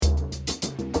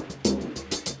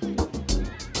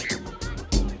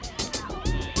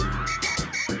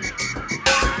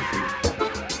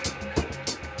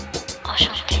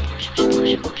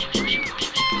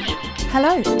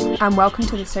Hello, and welcome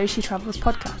to the So She Travels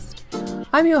podcast.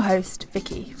 I'm your host,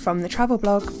 Vicky, from the travel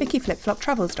blog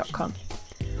VickyFlipFlopTravels.com.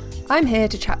 I'm here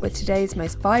to chat with today's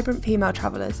most vibrant female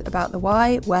travellers about the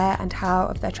why, where and how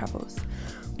of their travels.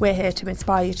 We're here to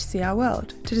inspire you to see our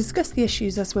world, to discuss the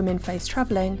issues us women face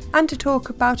travelling, and to talk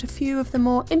about a few of the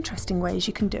more interesting ways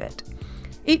you can do it.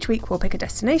 Each week we'll pick a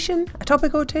destination, a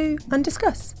topic or two, and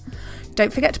discuss.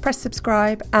 Don't forget to press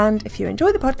subscribe, and if you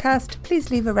enjoy the podcast, please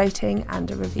leave a rating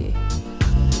and a review.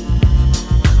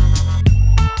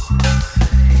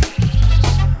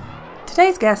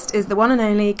 Today's guest is the one and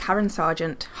only Karen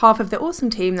Sargent, half of the awesome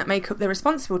team that make up the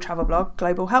responsible travel blog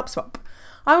Global Help Swap.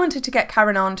 I wanted to get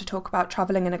Karen on to talk about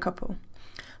travelling in a couple.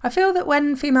 I feel that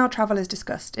when female travel is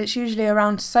discussed, it's usually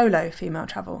around solo female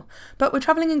travel, but we're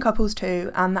travelling in couples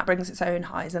too, and that brings its own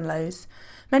highs and lows.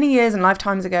 Many years and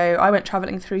lifetimes ago, I went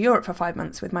travelling through Europe for 5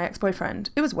 months with my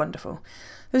ex-boyfriend. It was wonderful.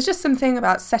 There's just something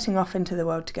about setting off into the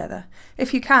world together.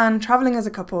 If you can, travelling as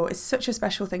a couple is such a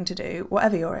special thing to do,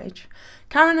 whatever your age.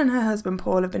 Karen and her husband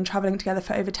Paul have been travelling together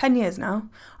for over 10 years now.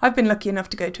 I've been lucky enough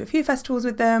to go to a few festivals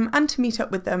with them and to meet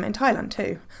up with them in Thailand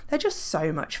too. They're just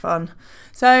so much fun.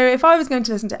 So if I was going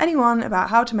to listen to anyone about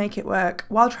how to make it work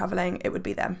while travelling, it would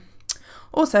be them.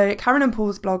 Also, Karen and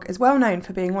Paul's blog is well known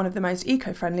for being one of the most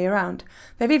eco-friendly around.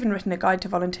 They've even written a guide to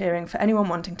volunteering for anyone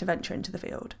wanting to venture into the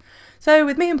field. So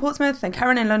with me in Portsmouth and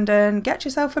Karen in London, get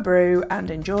yourself a brew and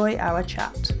enjoy our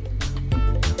chat.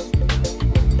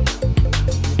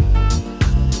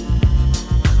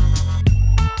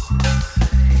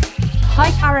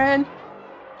 Hi Karen.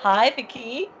 Hi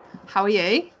Vicky. How are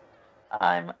you?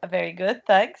 I'm very good,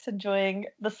 thanks. Enjoying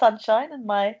the sunshine in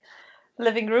my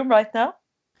living room right now.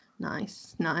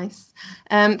 Nice.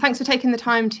 Thanks for taking the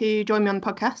time to join me on the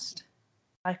podcast.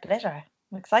 My pleasure.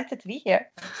 I'm excited to be here.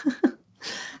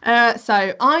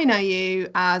 So I know you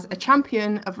as a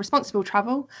champion of responsible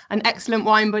travel, an excellent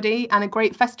wine buddy and a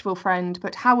great festival friend,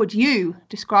 but how would you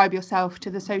describe yourself to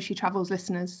the So She Travels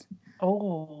listeners?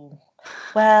 Oh,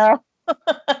 well,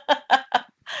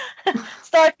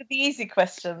 start with the easy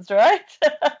questions, right?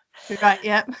 Right,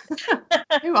 yep.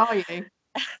 Who are you?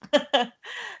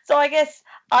 So I guess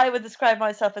I would describe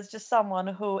myself as just someone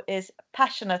who is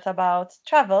passionate about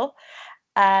travel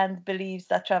and believes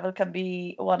that travel can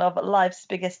be one of life's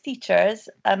biggest teachers.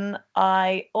 And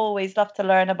I always love to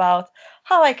learn about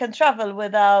how I can travel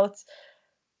without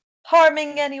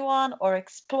harming anyone or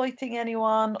exploiting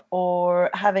anyone or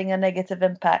having a negative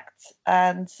impact.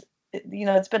 And,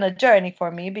 it's been a journey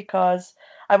for me because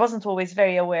I wasn't always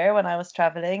very aware when I was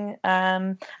traveling.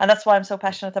 And that's why I'm so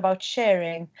passionate about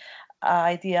sharing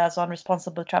ideas on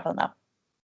responsible travel now.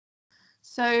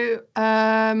 So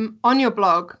on your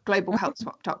blog,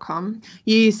 globalhelpswap.com,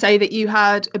 you say that you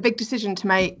had a big decision to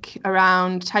make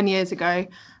around 10 years ago,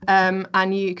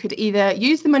 and you could either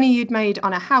use the money you'd made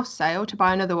on a house sale to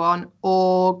buy another one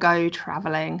or go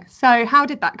travelling. So how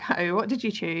did that go? What did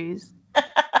you choose?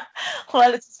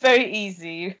 Well, it's very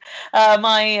easy.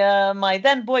 My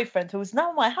then boyfriend, who's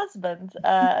now my husband,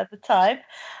 at the time,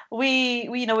 we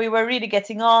were really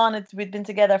getting on. We'd been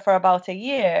together for about a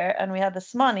year, and we had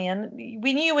this money, and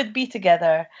we knew we'd be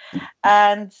together.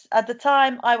 And at the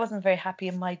time, I wasn't very happy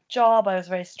in my job. I was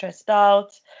very stressed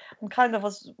out, and kind of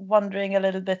was wondering a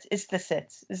little bit: is this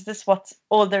it? Is this what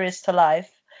all there is to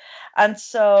life? And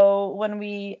so when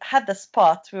we had the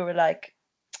spot, we were like,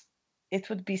 it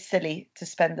would be silly to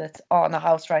spend it on a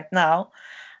house right now.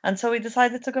 And so we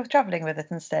decided to go traveling with it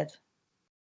instead.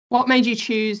 What made you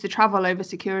choose the travel over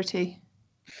security?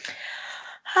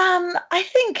 I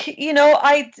think,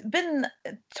 I'd been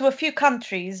to a few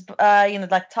countries,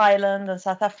 like Thailand and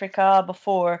South Africa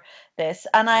before this,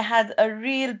 and I had a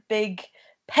real big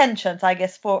penchant, I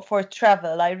guess, for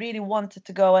travel. I really wanted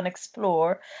to go and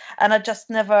explore, and I just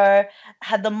never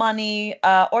had the money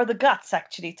or the guts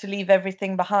actually to leave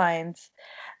everything behind.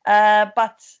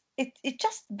 But it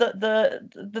just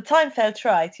the time felt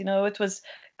right. It was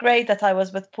great that I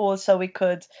was with Paul, so we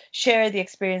could share the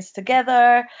experience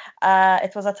together.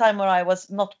 It was a time where I was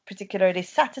not particularly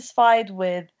satisfied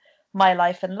with my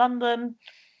life in London,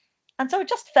 and so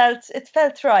it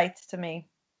felt right to me.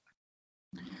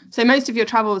 So most of your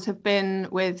travels have been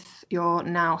with your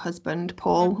now husband,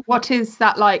 Paul. What is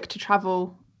that like to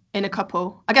travel in a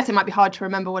couple? I guess it might be hard to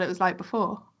remember what it was like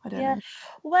before. I don't know.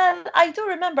 Well, I do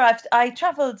remember I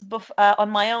traveled on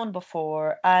my own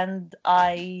before, and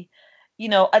I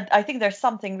think there's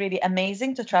something really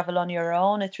amazing to travel on your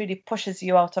own. It really pushes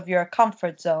you out of your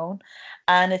comfort zone,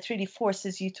 and it really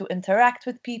forces you to interact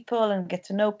with people and get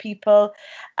to know people,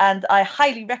 and I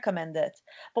highly recommend it.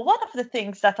 But one of the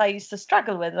things that I used to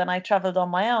struggle with when I traveled on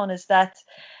my own is that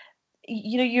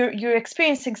you're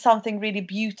experiencing something really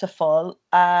beautiful,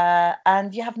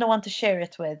 and you have no one to share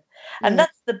it with. And Mm,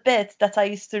 that's the bit that I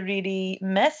used to really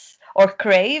miss or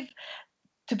crave,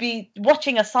 to be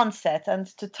watching a sunset and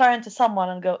to turn to someone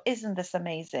and go, isn't this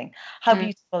amazing? How mm.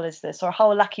 beautiful is this? Or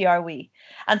how lucky are we?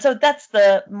 And so that's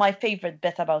the my favorite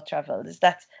bit about travel, is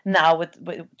that now with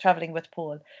traveling with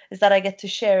Paul, is that I get to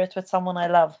share it with someone I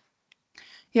love.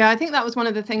 Yeah, I think that was one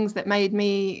of the things that made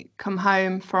me come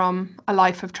home from a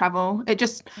life of travel. It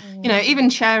just, Mm, even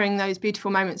sharing those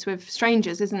beautiful moments with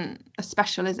strangers isn't as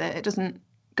special, is it? It doesn't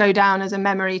go down as a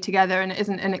memory together, and it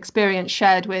isn't an experience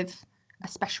shared with a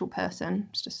special person.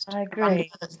 It's just I a random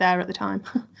agree. that's there at the time.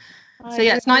 I So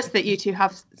yeah, agree. it's nice that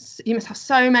you must have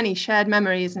so many shared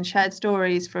memories and shared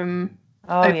stories from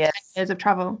Oh over 10 yes. years of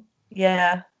travel.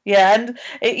 Yeah, yeah, and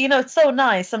it's so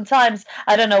nice. Sometimes,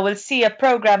 I don't know, we'll see a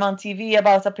program on TV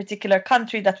about a particular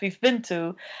country that we've been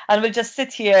to, and we'll just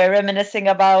sit here reminiscing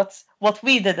about what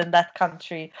we did in that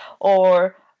country,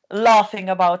 or laughing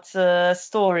about a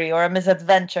story or a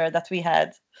misadventure that we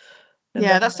had in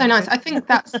Yeah, that that's so nice. country. I think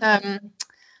that's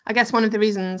I guess one of the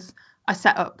reasons I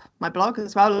set up my blog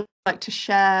as well, like to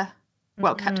share,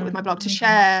 well, kept up with Mm, my blog to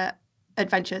share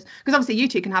adventures. Because obviously you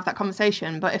two can have that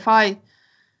conversation, but if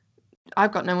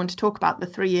I've got no one to talk about the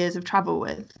 3 years of travel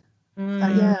with. But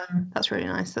mm. yeah, that's really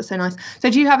nice. That's so nice. So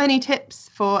do you have any tips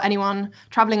for anyone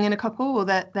traveling in a couple, or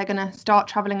that they're gonna start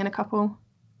traveling in a couple?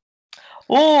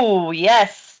 Oh,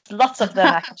 yes, lots of them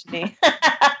actually.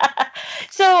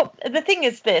 So the thing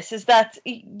is this, is that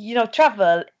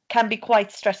travel can be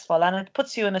quite stressful, and it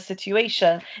puts you in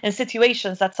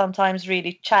situations that sometimes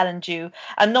really challenge you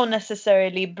and don't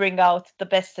necessarily bring out the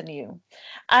best in you.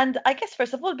 And I guess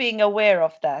first of all, being aware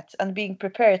of that and being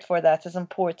prepared for that is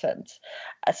important.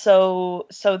 So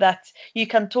that you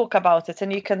can talk about it,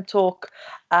 and you can talk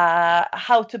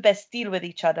how to best deal with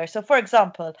each other. So for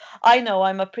example, I know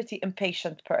I'm a pretty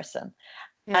impatient person.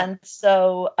 Yeah. And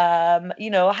so,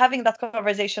 having that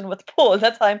conversation with Paul,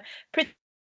 that I'm pretty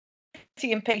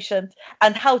impatient,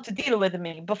 and how to deal with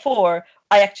me before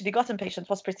I actually got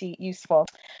impatient, was pretty useful.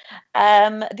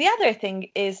 The other thing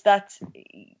is that,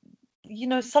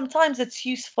 sometimes it's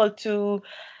useful to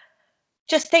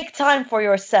just take time for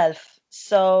yourself.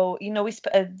 So,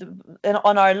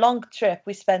 on our long trip,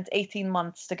 we spent 18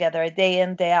 months together, day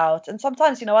in, day out. And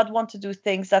sometimes, I'd want to do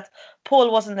things that Paul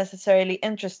wasn't necessarily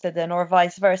interested in, or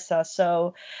vice versa.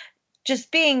 So, just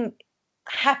being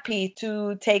happy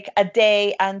to take a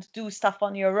day and do stuff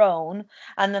on your own,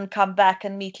 and then come back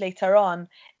and meet later on,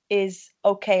 is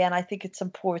okay. And I think it's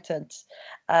important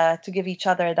to give each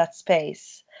other that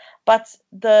space. But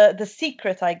the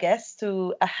secret, I guess,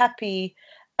 to a happy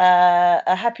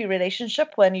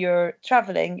relationship when you're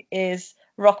traveling is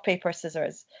rock paper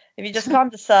scissors. If you just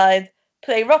can't decide,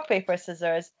 play rock paper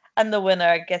scissors, and the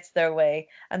winner gets their way.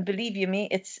 And believe you me,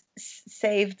 it's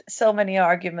saved so many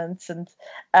arguments, and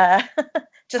uh,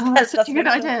 just Oh, that's helped such us a good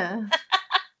make sure. idea.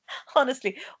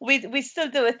 Honestly, we still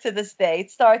do it to this day.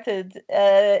 It started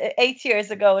 8 years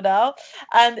ago now,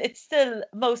 and it's still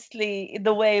mostly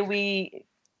the way we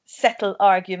settle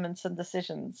arguments and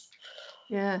decisions.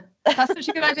 Yeah, that's such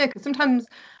a good idea, because sometimes,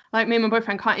 like, me and my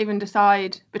boyfriend can't even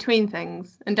decide between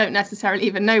things and don't necessarily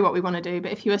even know what we want to do.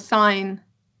 But if you assign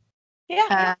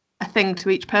Yeah, a thing to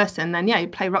each person, then yeah, you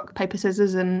play rock, paper,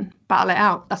 scissors and battle it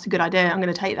out. That's a good idea. I'm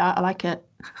going to take that. I like it.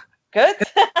 good.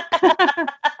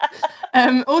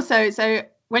 Also, so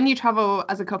when you travel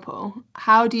as a couple,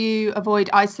 how do you avoid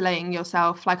isolating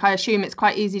yourself? Like, I assume it's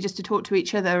quite easy just to talk to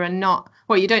each other and not,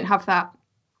 well, you don't have that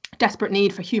desperate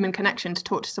need for human connection to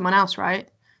talk to someone else, right?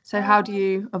 So how do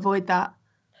you avoid that?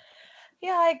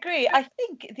 Yeah, I agree. I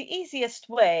think the easiest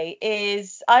way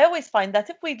is, I always find that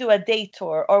if we do a day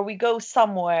tour, or we go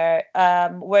somewhere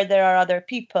where there are other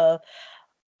people,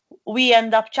 we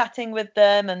end up chatting with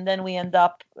them, and then we end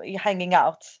up hanging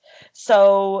out.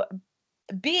 So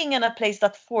being in a place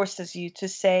that forces you to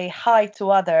say hi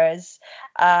to others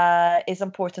is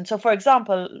important. So, for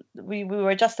example, we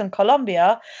were just in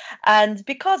Colombia, and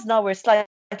because now we're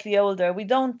slightly older, we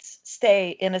don't stay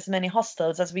in as many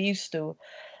hostels as we used to.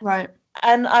 Right.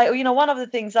 And one of the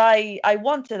things I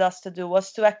wanted us to do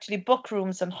was to actually book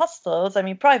rooms in hostels, I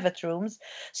mean private rooms,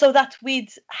 so that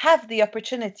we'd have the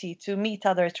opportunity to meet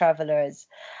other travelers.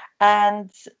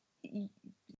 And y-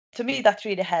 to me, that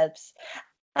really helps.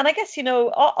 And I guess,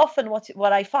 often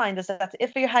what I find is that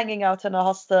if you're hanging out in a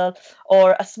hostel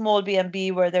or a small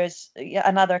B&B where there's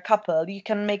another couple, you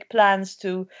can make plans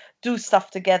to do stuff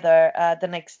together the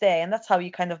next day, and that's how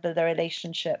you kind of build a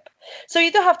relationship. So you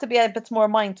do have to be a bit more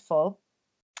mindful,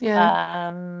 Yeah.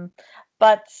 um,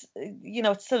 but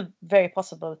it's still very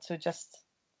possible to just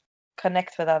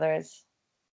connect with others.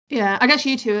 Yeah, I guess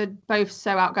you two are both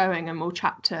so outgoing and will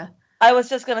chat to I was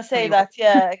just going to say anyone. that,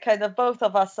 yeah, kind of both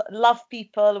of us love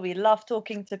people. We love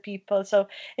talking to people. So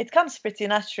it comes pretty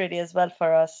naturally as well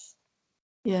for us.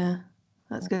 Yeah,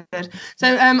 that's good. So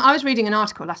I was reading an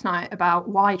article last night about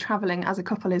why traveling as a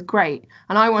couple is great,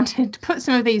 and I wanted to put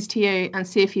some of these to you and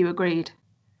see if you agreed.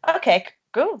 Okay,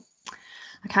 cool.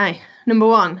 Okay, number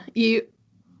one, you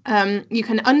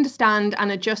can understand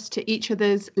and adjust to each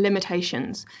other's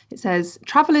limitations. It says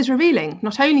travel is revealing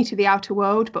not only to the outer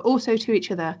world but also to each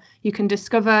other. You can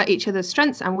discover each other's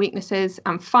strengths and weaknesses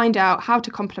and find out how to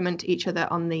complement each other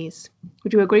on these.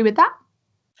 Would you agree with that?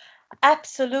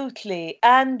 Absolutely.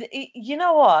 And you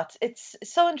know what? It's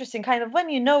so interesting. Kind of when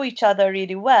you know each other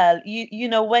really well, you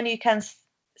know when you can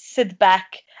sit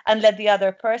back and let the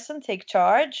other person take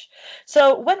charge.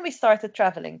 So when we started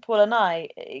traveling, Paul and I,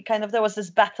 kind of there was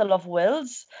this battle of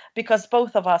wills because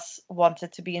both of us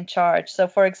wanted to be in charge. So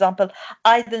for example,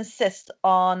 I'd insist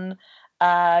on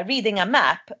reading a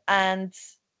map and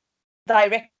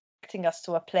directing us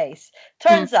to a place. Mm,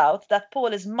 Turns out that Paul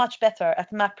is much better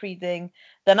at map reading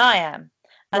than I am.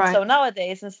 And right. so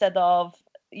nowadays, instead of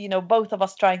both of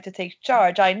us trying to take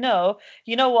charge, I know,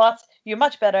 you know what, you're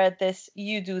much better at this,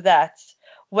 you do that.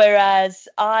 Whereas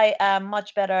I am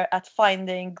much better at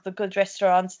finding the good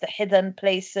restaurants, the hidden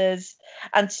places.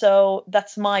 And so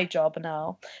that's my job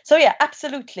now. So yeah,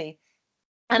 absolutely.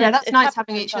 And Yeah, it, that's it nice happens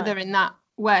having all the each other time. in that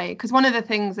way. Because one of the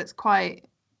things that's quite,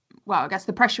 well, I guess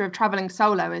the pressure of traveling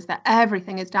solo is that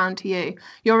everything is down to you.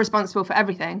 You're responsible for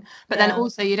everything. But then Yeah.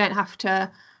 also you don't have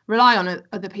to rely on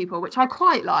other people, which I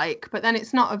quite like. But then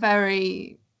it's not a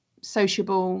very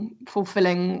sociable,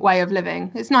 fulfilling way of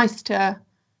living. It's nice to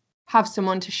have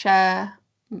someone to share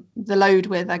the load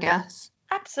with, I guess.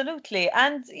 Absolutely.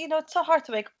 And it's so hard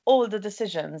to make all the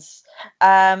decisions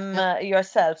Yeah.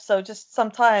 yourself. So just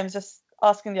sometimes just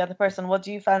asking the other person, what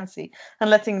do you fancy? And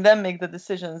letting them make the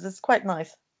decisions is quite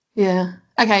nice. Yeah.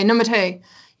 Okay, number two.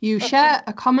 You share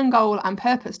a common goal and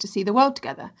purpose to see the world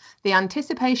together. The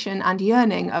anticipation and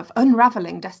yearning of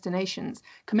unraveling destinations,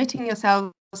 committing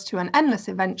yourselves to an endless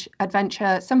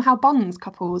adventure somehow bonds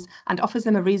couples and offers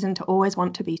them a reason to always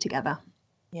want to be together.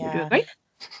 Would you Yeah. agree?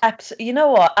 You know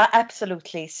what?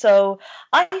 Absolutely. So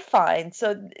I find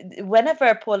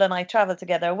whenever Paul and I travel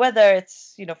together, whether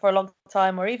it's for a long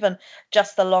time or even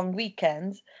just a long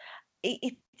weekend,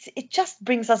 it it just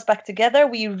brings us back together.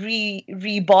 We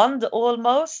rebond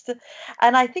almost,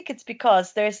 and I think it's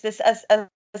because there's this, as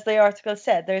the article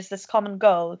said, there's this common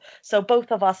goal. So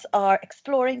both of us are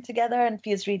exploring together and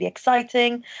feels really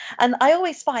exciting. And I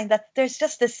always find that there's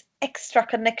just this extra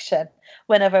connection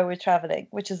whenever we're traveling,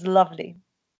 which is lovely.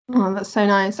 Oh, that's so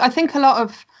nice. I think a lot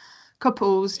of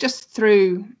couples, just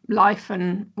through life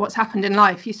and what's happened in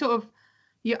life,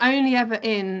 you're only ever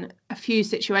in a few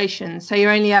situations. So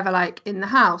you're only ever like in the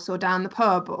house or down the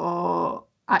pub or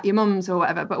at your mum's or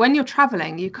whatever. But when you're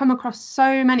traveling, you come across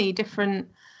so many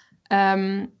different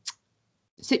um,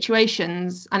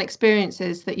 situations and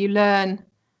experiences that you learn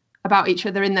about each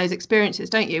other in those experiences,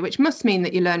 don't you? Which must mean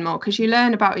that you learn more because you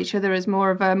learn about each other as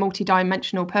more of a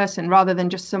multi-dimensional person rather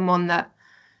than just someone that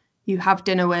you have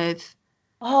dinner with,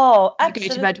 Oh, you go to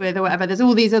absolutely. bed with, or whatever. There's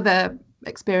all these other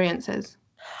experiences.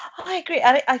 I agree.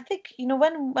 I think,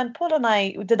 when Paul and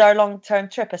I did our long-term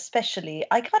trip, especially,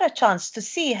 I got a chance to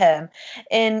see him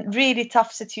in really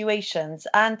tough situations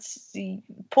and see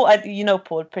Paul,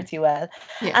 Paul pretty well.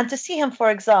 Yeah. And to see him, for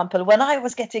example, when I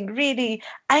was getting really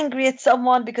angry at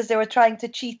someone because they were trying to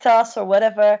cheat us or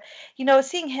whatever,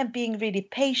 seeing him being really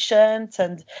patient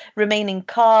and remaining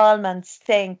calm and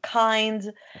staying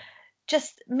kind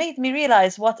just made me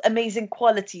realize what amazing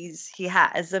qualities he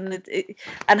has, and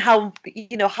and how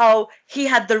how he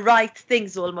had the right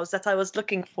things almost that I was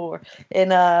looking for in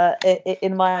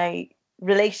my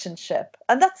relationship.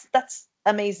 And that's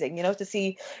amazing, to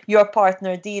see your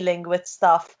partner dealing with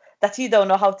stuff that you don't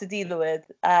know how to deal with,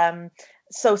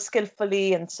 so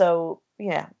skillfully and so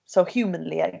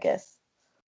humanly, I guess.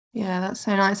 Yeah, that's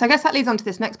so nice. I guess that leads on to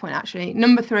this next point, actually.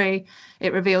 Number three,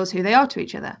 it reveals who they are to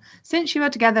each other. Since you are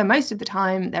together most of the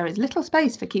time, there is little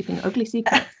space for keeping ugly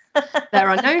secrets. There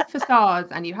are no facades,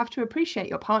 and you have to appreciate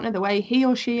your partner the way he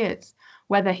or she is.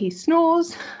 Whether he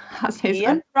snores, has his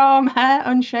Yep. underarm hair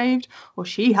unshaved, or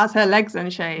she has her legs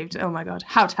unshaved. Oh my God,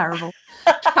 how terrible.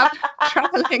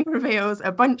 Traveling reveals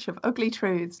a bunch of ugly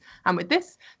truths, and with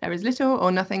this, there is little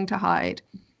or nothing to hide.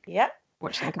 Yep.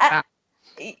 What do you think of that?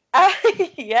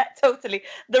 Yeah, totally.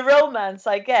 The romance,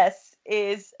 I guess,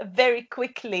 is very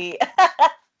quickly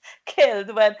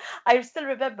killed when I still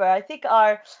remember, I think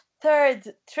our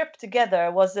third trip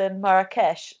together was in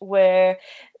Marrakesh, where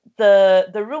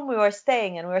the room we were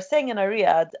staying in, we were staying in a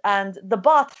riad, and the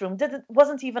bathroom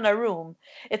wasn't even a room.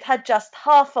 It had just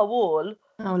half a wall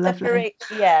Oh, lovely. separate.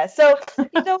 Yeah. So,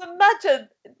 imagine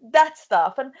that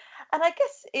stuff. And I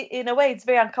guess in a way it's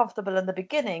very uncomfortable in the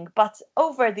beginning, but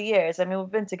over the years, I mean, we've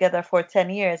been together for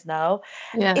 10 years now,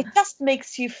 Yeah. it just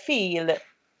makes you feel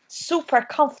super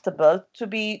comfortable to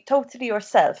be totally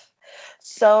yourself.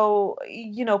 So,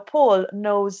 Paul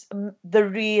knows the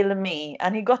real me,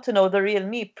 and he got to know the real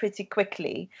me pretty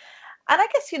quickly. And I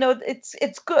guess,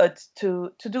 it's good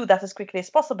to do that as quickly as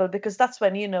possible, because that's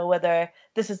when you know whether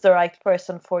this is the right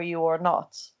person for you or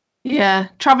not. Yeah,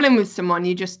 traveling with someone,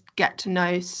 you just get to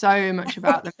know so much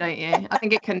about them, don't you? I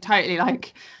think it can totally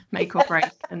like make or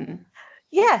break, and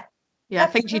Yeah, yeah,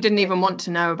 things you didn't absolutely. even want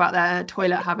to know about their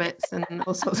toilet habits and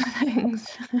all sorts of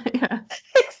things. Yeah,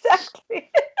 Exactly.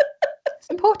 it's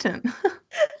important.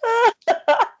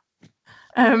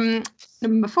 Um,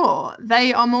 Number 4,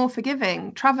 they are more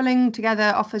forgiving. Traveling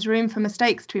together offers room for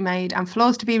mistakes to be made and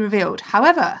flaws to be revealed.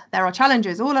 However, there are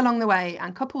challenges all along the way,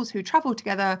 and couples who travel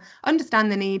together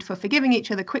understand the need for forgiving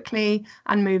each other quickly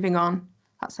and moving on.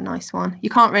 That's a nice one. You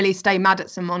can't really stay mad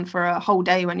at someone for a whole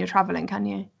day when you're traveling, can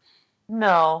you?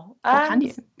 No. Or can And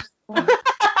you?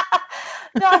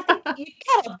 no, I think you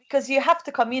cannot, because you have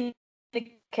to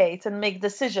communicate and make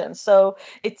decisions. So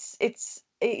it's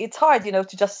hard,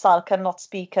 to just sulk and not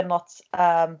speak and not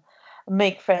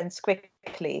make friends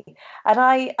quickly. And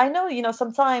I know,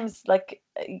 sometimes, like,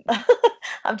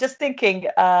 I'm just thinking,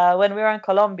 when we were in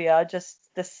Colombia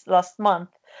just this last month,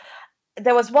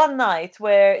 there was one night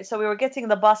where, so we were getting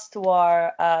the bus to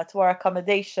our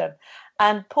accommodation,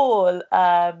 and Paul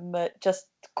just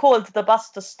called the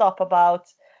bus to stop about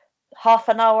half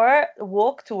an hour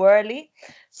walk too early.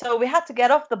 So we had to get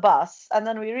off the bus, and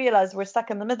then we realized we're stuck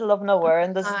in the middle of nowhere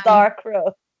in this No. dark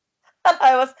road. And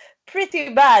I was pretty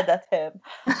mad at him.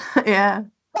 Yeah.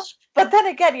 But then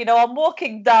again, I'm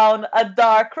walking down a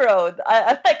dark road.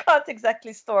 I can't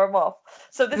exactly storm off.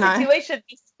 So the No. situation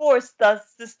just forced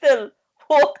us to still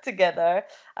walk together.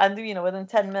 And, within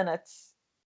 10 minutes,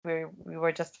 we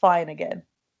were just fine again.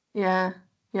 Yeah.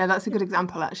 Yeah, that's a good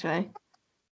example, actually.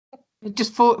 It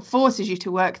just forces you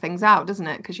to work things out, doesn't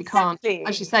it? Because you can't,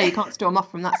 as you Exactly. say, you can't storm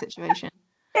off from that situation.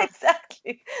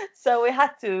 Exactly. So we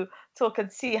had to talk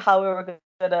and see how we were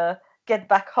going to get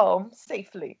back home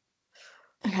safely.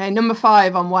 Okay, number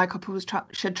 5 on why couples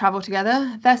should travel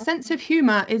together. Their sense of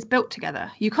humour is built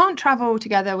together. You can't travel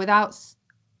together without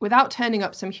turning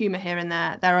up some humour here and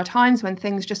there. There are times when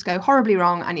things just go horribly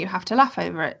wrong and you have to laugh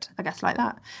over it, I guess, like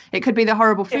that. It could be the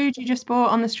horrible Yeah. food you just bought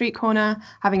on the street corner,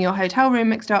 having your hotel room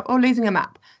mixed up, or losing a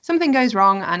map. Something goes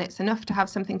wrong and it's enough to have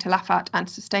something to laugh at and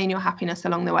sustain your happiness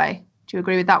along the way. Do you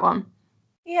agree with that one?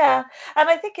 Yeah, and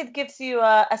I think it gives you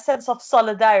a sense of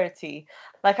solidarity.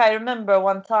 Like, I remember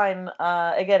one time,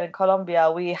 again in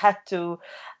Colombia, we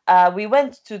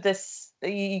went to this.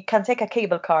 You can take a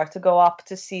cable car to go up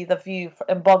to see the view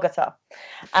in Bogota,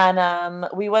 and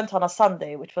we went on a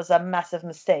Sunday, which was a massive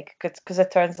mistake, because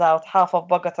it turns out half of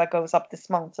Bogota goes up this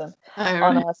mountain Oh,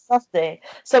 on right. a Saturday.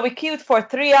 So we queued for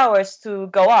 3 hours to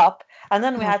go up, and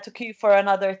then we Oh, had to queue for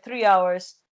another 3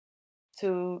 hours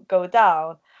to go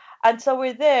down. And so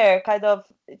we're there, kind of.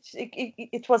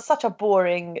 It was such a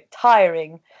boring,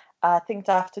 tiring thing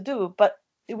to have to do, but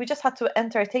we just had to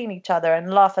entertain each other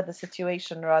and laugh at the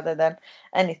situation rather than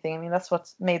anything. I mean, that's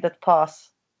what made it pass.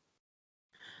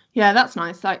 yeah, that's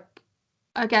nice. Like,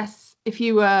 I guess if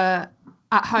you were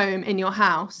at home in your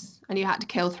house and you had to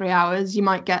kill 3 hours, you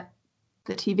might get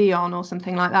the TV on or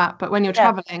something like that. But when you're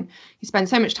Yeah, traveling, you spend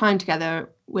so much time together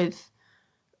with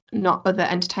not other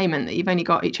entertainment that you've only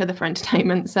got each other for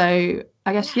entertainment. So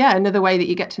I guess, yeah, yeah, another way that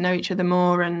you get to know each other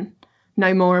more and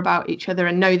know more about each other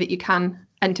and know that you can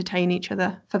entertain each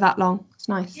other for that long. It's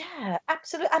nice. yeah,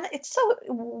 absolutely. And it's so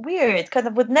weird, kind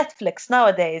of, with Netflix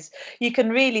nowadays. You can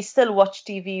really still watch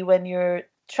TV when you're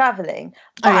traveling,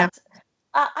 Oh, yeah. but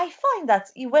I find that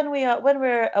when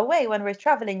we're away, when we're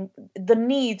traveling, the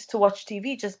need to watch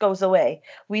TV just goes away.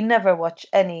 We never watch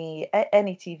any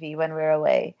TV when we're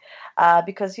away,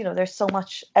 because there's so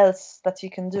much else that you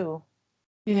can do.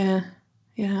 Yeah.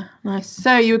 Yeah. Nice.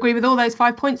 So you agree with all those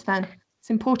 5 points then? It's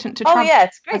important to Oh travel yeah,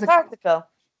 it's a as great a article.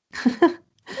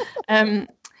 um,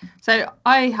 so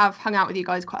I have hung out with you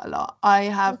guys quite a lot. I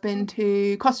have been Mhm.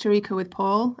 to Costa Rica with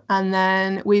Paul, and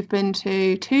then we've been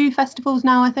to 2 festivals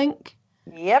now, I think.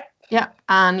 Yep. Yeah,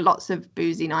 and lots of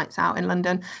boozy nights out in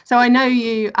London. So I know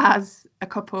you as a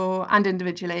couple and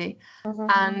individually, Mhm.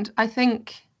 and I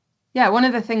think, yeah, one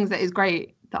of the things that is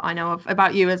great that I know of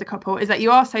about you as a couple is that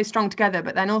you are so strong together,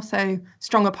 but then also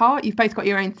strong apart. You've both got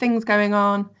your own things going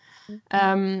on.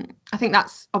 I think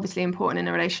that's obviously important in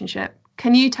a relationship.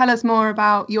 Can you tell us more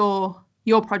about your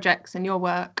projects and your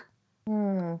work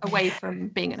away from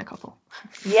being in a couple?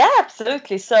 Yeah,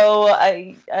 absolutely.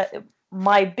 So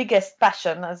my biggest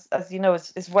passion, as you know,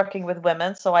 is working with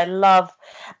women. So I love,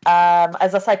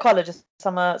 as a psychologist,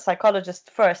 I'm a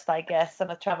psychologist first, I guess,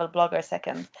 and a travel blogger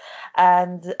second,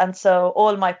 and so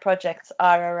all my projects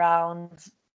are around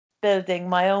building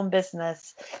my own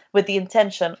business with the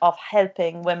intention of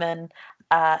helping women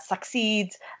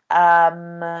succeed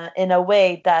in a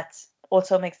way that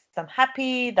also makes them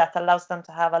happy, that allows them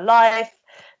to have a life,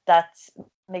 that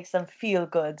makes them feel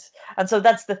good. And so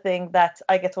that's the thing that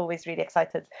I get always really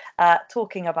excited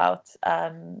talking about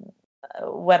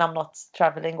when I'm not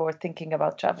traveling or thinking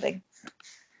about traveling.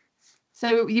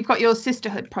 So you've got your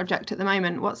sisterhood project at the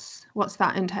moment. What's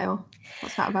that entail?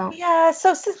 What's that about? Yeah,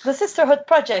 so the Sisterhood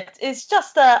Project is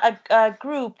just a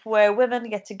group where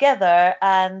women get together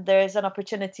and there's an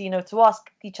opportunity, to ask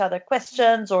each other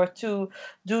questions or to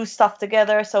do stuff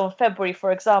together. So in February,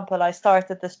 for example, I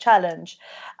started this challenge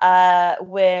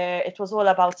where it was all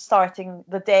about starting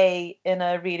the day in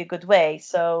a really good way.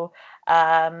 So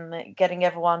getting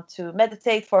everyone to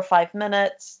meditate for 5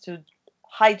 minutes, to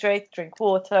hydrate, drink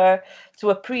water, to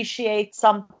appreciate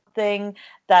something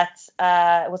that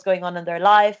was going on in their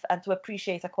life, and to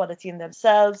appreciate a quality in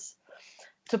themselves,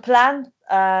 to plan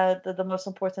the most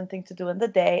important thing to do in the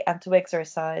day, and to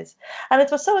exercise. And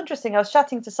it was so interesting. I was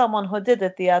chatting to someone who did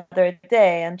it the other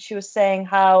day, and she was saying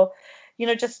how,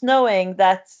 just knowing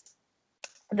that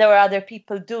there were other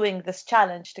people doing this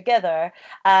challenge together,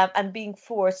 and being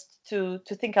forced to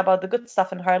think about the good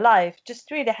stuff in her life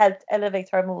just really helped elevate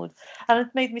her mood, and it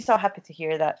made me so happy to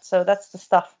hear that. So that's the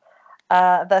stuff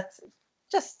that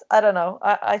just, I don't know,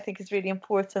 I think is really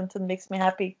important and makes me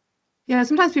happy. Yeah,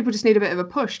 sometimes people just need a bit of a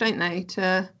push, don't they,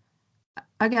 to,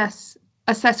 I guess,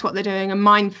 assess what they're doing and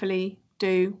mindfully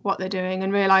do what they're doing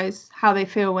and realize how they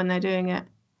feel when they're doing it.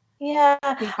 Yeah,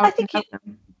 See how I it can think help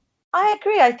them. I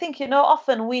agree. I think,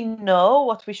 often we know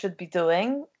what we should be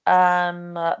doing,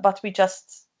 but we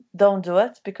just don't do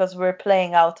it because we're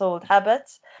playing out old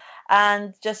habits.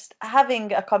 And just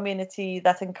having a community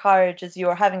that encourages you,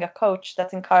 or having a coach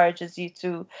that encourages you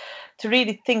to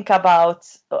really think about,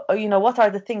 what are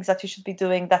the things that you should be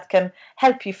doing that can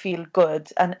help you feel good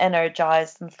and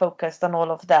energized and focused and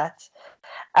all of that.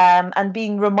 And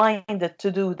being reminded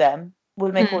to do them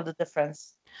will make Mm. all the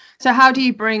difference. So how do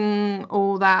you bring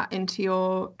all that into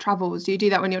your travels? Do you do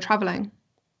that when you're traveling?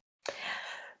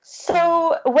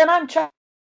 So when I'm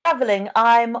traveling,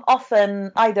 I'm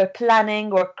often either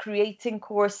planning or creating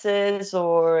courses,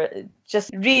 or just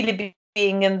really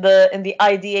being in the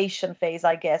ideation phase,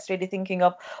 I guess, really thinking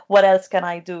of what else can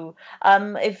I do.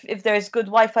 If there's good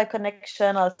Wi-Fi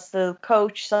connection, I'll still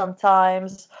coach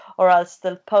sometimes, or I'll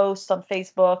still post on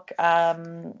Facebook,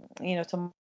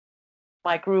 to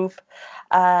my group.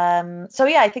 So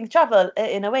yeah, I think travel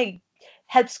in a way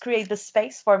helps create the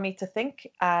space for me to think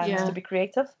and to Yeah. be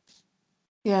creative.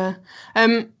 Yeah.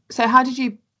 So how did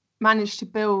you manage to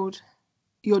build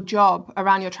your job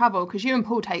around your travel? Because you and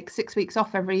Paul take 6 weeks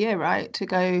off every year, right, to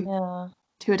go Yeah.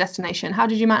 to a destination. How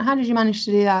did you manage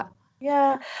to do that?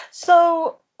 Yeah.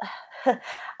 So,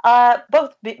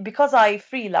 both because I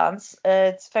freelance,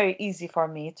 it's very easy for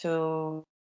me to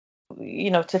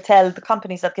tell the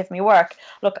companies that give me work,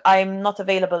 look, I'm not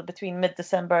available between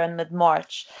mid-December and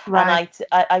mid-March, and Right.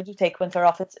 I do take winter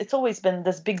off. It's always been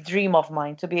this big dream of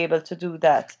mine to be able to do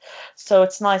that. So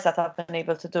it's nice that I've been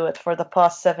able to do it for the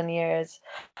past 7 years.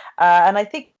 And I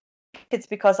think it's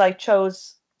because I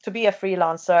chose to be a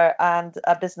freelancer and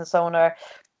a business owner,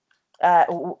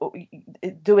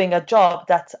 doing a job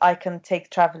that I can take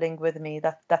traveling with me.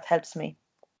 That helps me.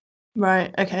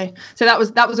 Right. Okay. So that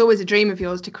was always a dream of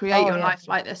yours to create Oh your yeah. life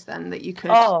like this then, that you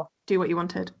could Oh, do what you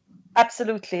wanted.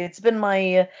 absolutely. It's been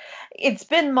my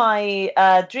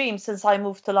dream since I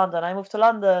moved to London. I moved to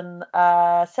London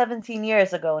 17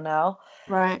 years ago now.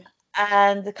 Right.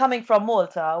 And coming from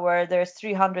Malta, where there's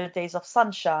 300 days of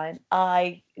sunshine,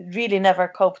 I really never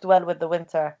coped well with the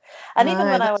winter. And even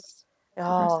No, when I was, that's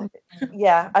oh, depressing.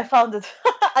 yeah, I found it,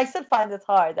 I still find it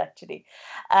hard actually.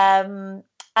 Um,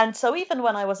 and so even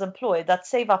when I was employed, I'd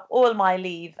save up all my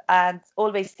leave and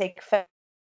always take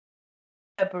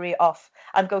February off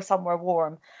and go somewhere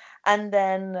warm. And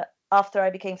then after I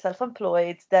became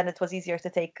self-employed, then it was easier to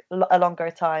take a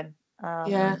longer time.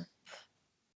 Yeah. Um,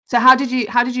 So how did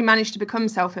you manage to become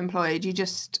self-employed? You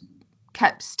just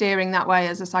kept steering that way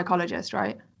as a psychologist,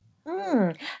 right?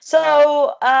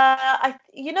 So, I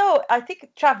think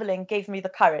traveling gave me the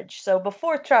courage. So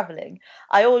before traveling,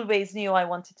 I always knew I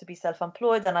wanted to be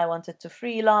self-employed and I wanted to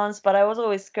freelance, but I was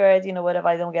always scared, what if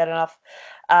I don't get enough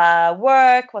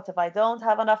work? What if I don't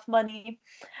have enough money?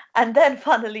 And then,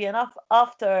 funnily enough,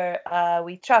 after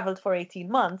we traveled for 18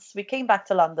 months, we came back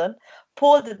to London.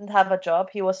 Paul didn't have a job.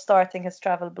 He was starting his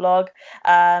travel blog.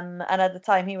 And at the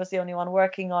time, he was the only one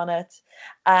working on it.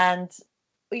 And,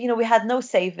 we had no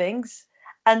savings.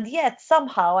 And yet,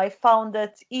 somehow, I found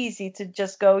it easy to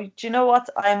just go, do you know what?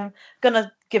 I'm going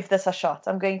to give this a shot.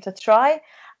 I'm going to try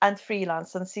and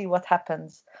freelance and see what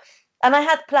happens. And I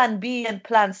had plan B and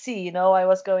plan C. I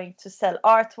was going to sell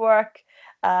artwork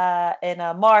in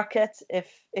a market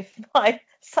if my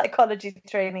psychology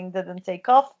training didn't take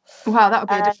off. Wow, that would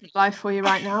be a different life for you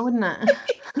right now, wouldn't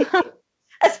it?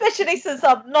 Especially since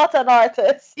I'm not an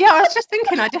artist. Yeah, I was just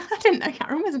thinking, I didn't know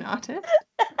Karen was an artist.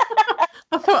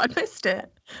 I thought I'd missed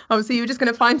it. Oh, so you were just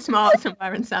going to find some art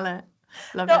somewhere and sell it.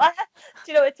 Love No, it.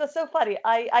 it was so funny.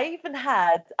 I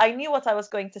knew what I was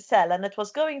going to sell, and it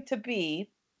was going to be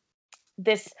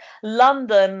this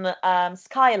London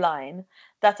skyline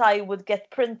that I would get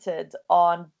printed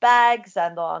on bags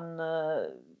and on,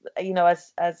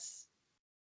 as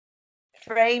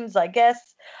frames, I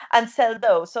guess, and sell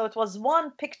those. So it was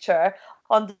one picture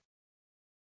on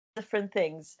different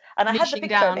things, and I had the Niching picture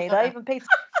down. made. I even paid.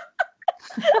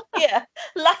 Yeah,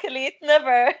 luckily it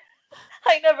never.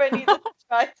 I never needed to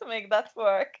try to make that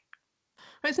work.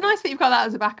 But it's nice that you've got that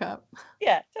as a backup.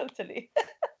 Yeah, totally.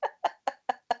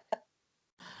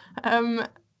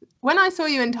 When I saw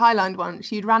you in Thailand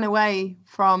once, you'd ran away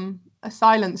from a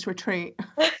silence retreat.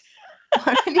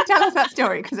 Can you tell us that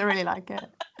story? Because I really like it.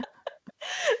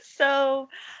 So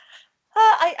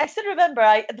I still remember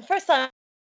the first time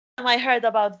I heard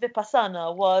about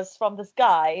Vipassana was from this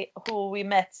guy who we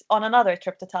met on another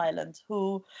trip to Thailand,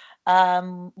 who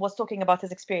was talking about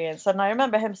his experience. And I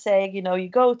remember him saying, you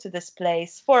go to this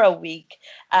place for a week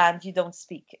and you don't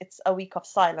speak. It's a week of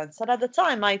silence. And at the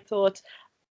time, I thought,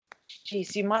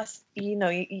 geez, you must,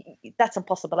 that's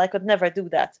impossible. I could never do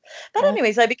that. But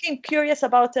anyways, I became curious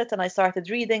about it and I started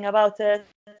reading about it.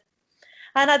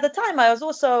 And at the time, I was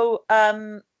also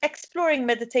exploring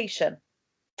meditation.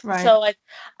 Right. So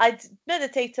I'd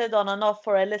meditated on and off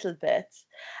for a little bit,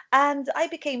 and I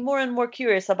became more and more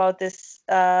curious about this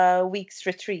week's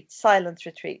retreat, silent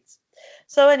retreat.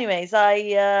 So, anyways,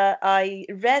 I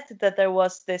read that there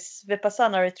was this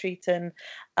Vipassana retreat in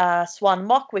Swan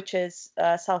Mok, which is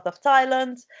south of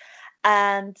Thailand,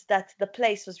 and that the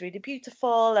place was really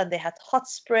beautiful, and they had hot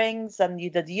springs, and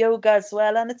you did yoga as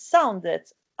well, and it sounded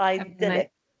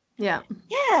idyllic. Yeah.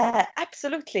 Yeah,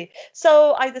 absolutely.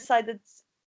 So I decided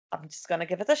I'm just going to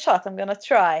give it a shot. I'm going to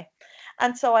try.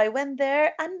 And so I went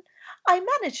there and I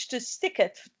managed to stick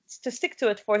to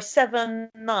it for 7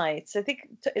 nights. I think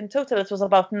in total it was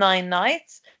about 9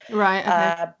 nights. Right.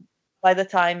 Okay. By the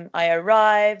time I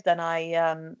arrived, and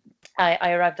I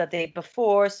arrived the day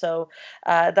before, so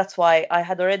that's why I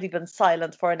had already been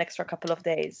silent for an extra couple of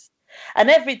days. And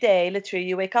every day, literally,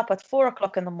 you wake up at 4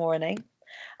 o'clock in the morning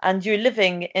and you're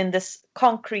living in this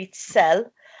concrete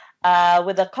cell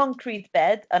with a concrete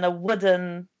bed and a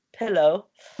wooden pillow.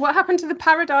 What happened to the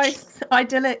paradise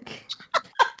idyllic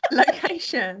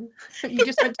location? You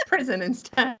just went to prison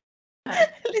instead.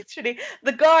 Literally,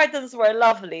 the gardens were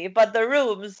lovely, but the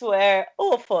rooms were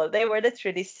awful. They were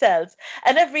literally cells.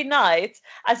 And every night,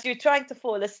 as you're trying to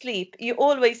fall asleep, you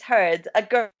always heard a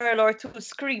girl or two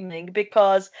screaming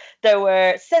because there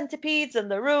were centipedes in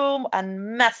the room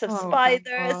and massive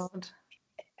spiders. God.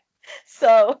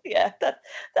 So yeah, that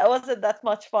wasn't that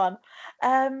much fun.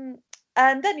 And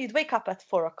then you'd wake up at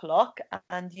 4 o'clock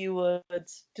and you would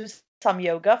do some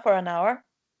yoga for an hour.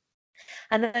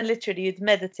 And then literally you'd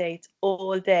meditate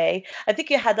all day. I think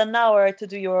you had an hour to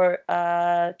do your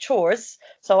chores.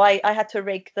 So I had to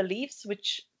rake the leaves,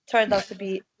 which turned out to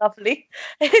be lovely.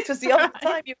 It was the only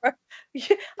time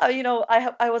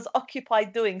I was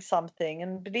occupied doing something.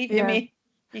 And believe you me,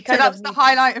 so that was the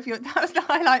highlight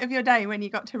of your day when you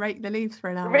got to rake the leaves for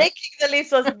an hour. Raking the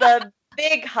leaves was the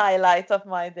big highlight of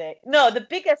my day. No, the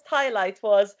biggest highlight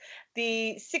was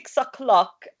the 6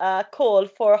 o'clock call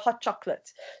for hot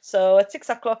chocolate. So at 6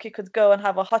 o'clock you could go and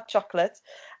have a hot chocolate,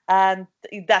 and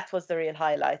that was the real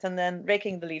highlight. And then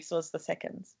raking the leaves was the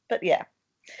second. But yeah,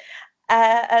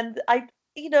 and I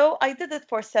did it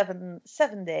for seven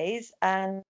days,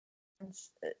 and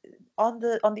on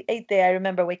the eighth day, I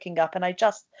remember waking up and I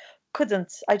just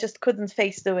couldn't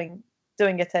face doing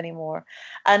it anymore.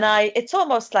 And it's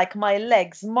almost like my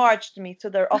legs marched me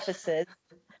to their offices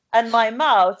and my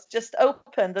mouth just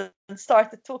opened and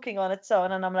started talking on its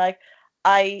own. And I'm like,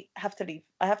 I have to leave.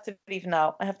 I have to leave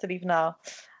now. I have to leave now.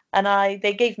 And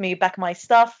they gave me back my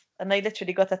stuff, and I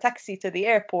literally got a taxi to the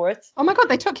airport. Oh my God,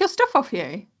 they took your stuff off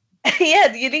you.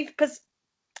 Yeah, you leave because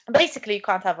basically you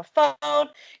can't have a phone,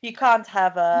 you can't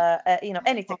have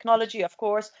any technology, of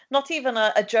course, not even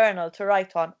a journal to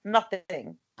write on,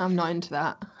 nothing. I'm not into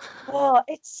that. Oh,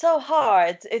 it's so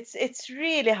hard. It's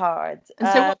really hard. And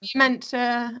so what were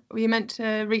you meant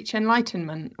to reach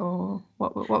enlightenment, or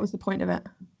what was the point of it?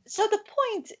 So the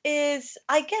point is,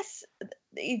 I guess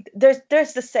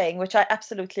there's the saying which I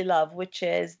absolutely love, which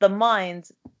is the mind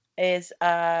is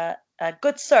a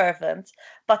good servant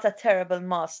but a terrible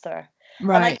master.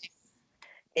 And I Right.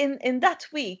 in that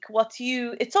week,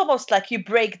 it's almost like you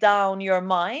break down your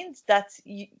mind, that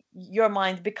your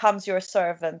mind becomes your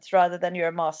servant rather than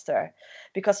your master,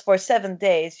 because for 7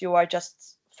 days you are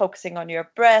just focusing on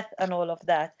your breath and all of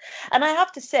that. And I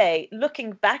have to say,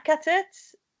 looking back at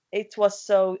it, it was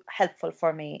so helpful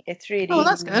for me. It Oh, really,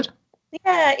 that's good.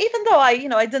 yeah, even though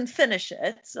I didn't finish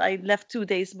it, I left 2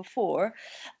 days before,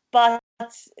 but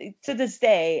to this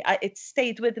day, it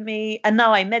stayed with me, and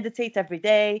now I meditate every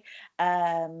day,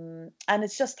 and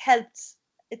It's just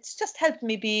helped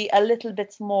me be a little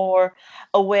bit more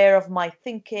aware of my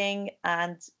thinking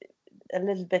and a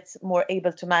little bit more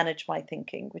able to manage my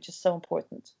thinking, which is so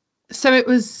important. So it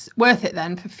was worth it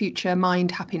then for future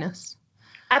mind happiness.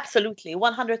 Absolutely,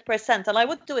 100%. And I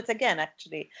would do it again,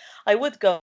 actually. I would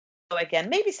go again,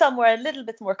 maybe somewhere a little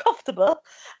bit more comfortable.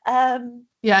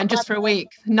 Yeah, and just But for a week,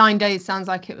 9 days sounds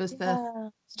like it was yeah,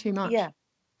 it's too much. yeah,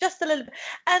 just a little bit.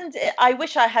 And I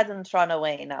wish I hadn't run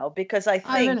away now, because I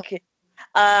really.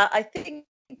 I think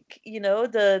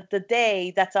the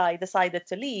day that I decided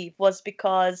to leave was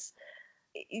because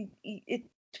it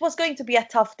was going to be a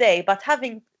tough day. But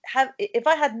if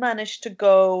I had managed to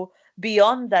go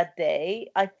beyond that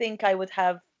day, I think I would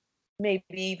have maybe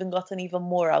even gotten even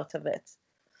more out of it.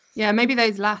 Yeah, maybe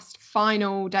those last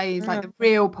final days, like Mm, the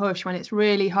real push when it's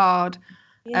really hard,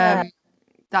 yeah, um,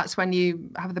 that's when you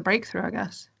have the breakthrough, I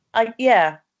guess.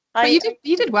 yeah, But I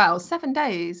you did well. 7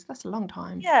 days, that's a long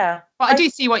time. yeah, But I do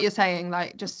see what you're saying,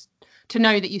 like just to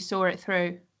know that you saw it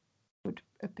through would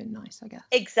have been nice, I guess.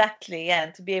 exactly, yeah,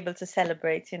 and to be able to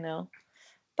celebrate.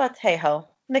 But hey ho,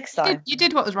 next time. You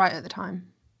did what was right at the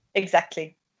time.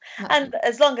 Exactly. That's And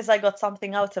as long as I got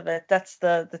something out of it, that's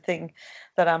the thing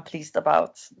that I'm pleased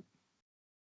about.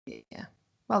 yeah.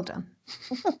 Well done.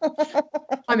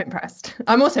 I'm impressed.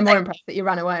 I'm also more impressed that you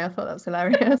ran away. I thought that was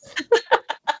hilarious.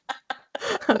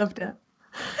 I loved it.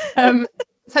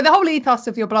 So the whole ethos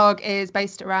of your blog is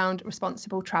based around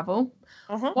responsible travel.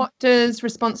 Mhm. What does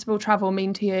responsible travel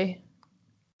mean to you?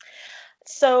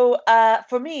 So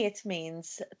for me, it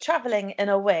means traveling in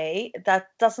a way that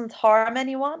doesn't harm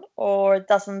anyone or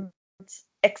doesn't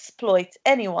exploit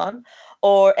anyone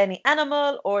or any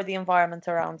animal or the environment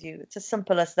around you. It's as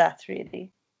simple as that,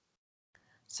 really.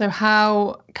 So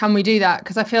how can we do that?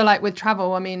 Because I feel like with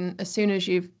travel, I mean, as soon as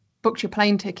you've booked your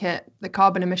plane ticket, the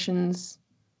carbon emissions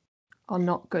are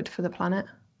not good for the planet.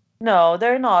 No,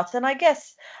 they're not. And I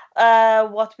guess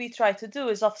what we try to do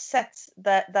is offset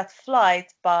that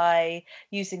flight by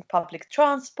using public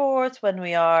transport when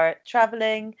we are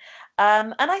traveling.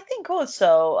 And I think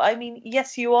also, I mean,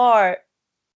 yes, you are.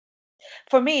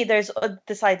 For me, there's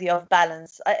this idea of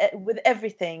balance. With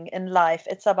everything in life,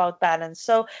 it's about balance.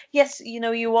 So yes,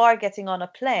 you are getting on a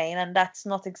plane, and that's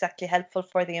not exactly helpful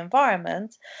for the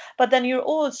environment, but then you're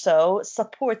also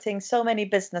supporting so many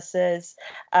businesses.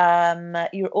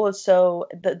 You're also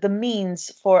the means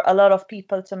for a lot of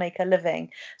people to make a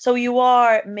living, so you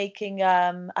are making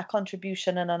a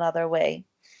contribution in another way.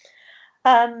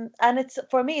 And it's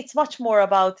for me, it's much more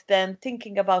about then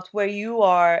thinking about where you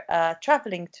are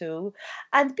traveling to,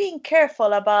 and being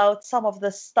careful about some of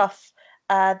the stuff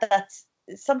that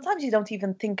sometimes you don't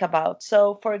even think about.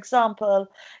 So, for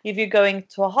example, if you're going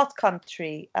to a hot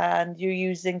country and you're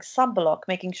using sunblock,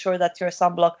 making sure that your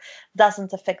sunblock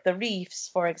doesn't affect the reefs,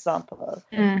 for example,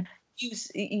 Mm.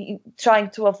 trying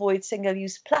to avoid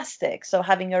single-use plastic, so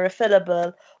having a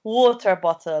refillable water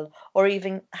bottle, or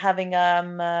even having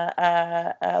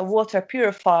a water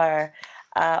purifier,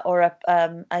 or a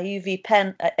UV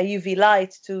pen, a UV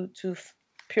light to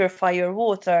purify your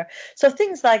water. So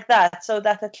things like that, so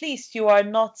that at least you are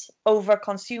not over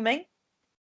consuming.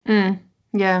 Mm.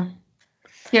 Yeah.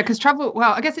 Yeah, because travel,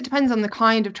 well, I guess it depends on the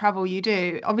kind of travel you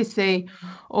do. Obviously,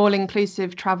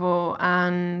 all-inclusive travel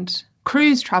and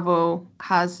cruise travel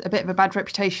has a bit of a bad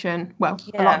reputation. Well,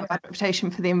 a lot of Yeah. a bad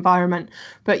reputation for the environment.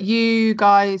 But you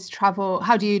guys travel,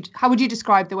 how would you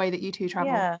describe the way that you two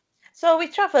travel? Yeah. So we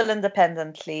travel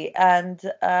independently, and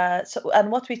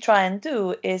what we try and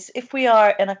do is, if we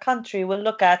are in a country, we'll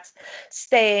look at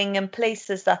staying in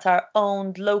places that are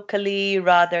owned locally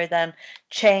rather than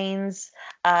chains.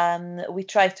 We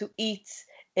try to eat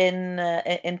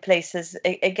in places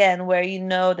again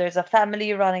where there's a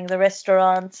family running the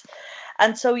restaurant,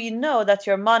 and so that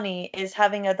your money is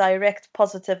having a direct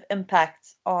positive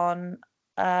impact on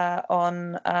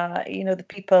the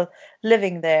people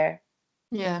living there.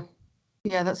 Yeah.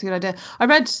 Yeah, that's a good idea. I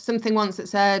read something once that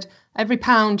said every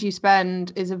pound you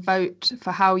spend is a vote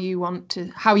for how you want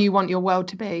your world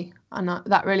to be, and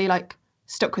that really like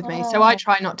stuck with me. So I Oh.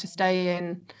 try not to stay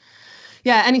in,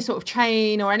 yeah, any sort of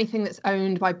chain or anything that's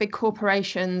owned by big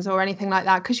corporations or anything like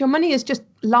that, because your money is just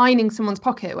lining someone's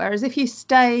pocket. Whereas if you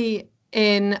stay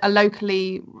in a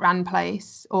locally ran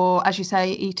place, or as you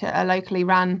say, eat at a locally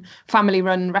ran, family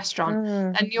run restaurant,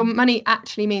 Mm. then your money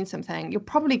actually means something. You'll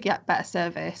probably get better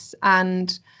service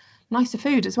and nicer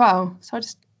food as well. So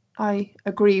I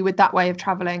agree with that way of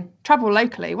traveling. Travel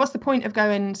locally. What's the point of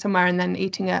going somewhere and then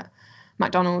eating at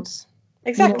McDonald's?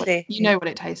 Exactly. You know what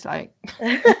it tastes like.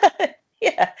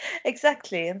 Yeah,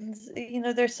 exactly. And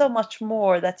there's so much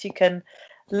more that you can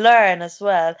learn as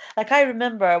well. Like I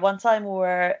remember one time we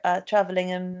were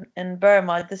traveling in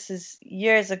Burma. This is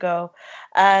years ago,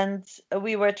 and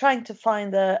we were trying to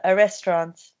find a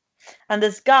restaurant, and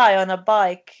this guy on a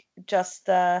bike just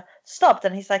stopped,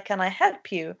 and he's like, "Can I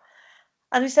help you?"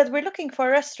 And we said, "We're looking for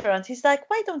a restaurant." He's like,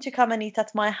 "Why don't you come and eat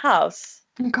at my house?"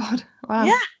 Oh God, Yeah.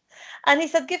 wow. And he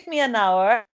said, "Give me an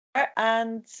hour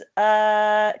and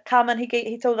come." And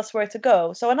he told us where to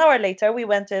go. So an hour later, we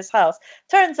went to his house.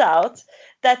 Turns out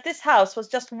that this house was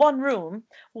just one room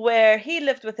where he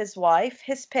lived with his wife,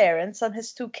 his parents, and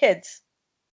his two kids.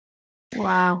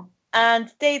 Wow.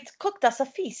 And they'd cooked us a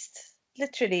feast.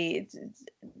 Literally,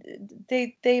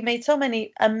 they made so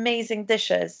many amazing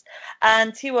dishes.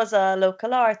 And he was a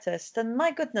local artist. And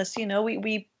my goodness,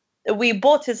 we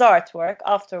bought his artwork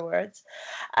afterwards,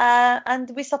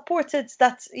 and we supported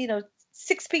that,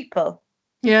 six people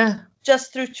Yeah.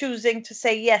 just through choosing to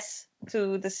say yes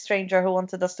to the stranger who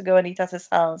wanted us to go and eat at his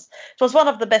house. It was one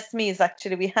of the best meals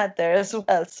actually we had there as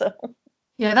well. So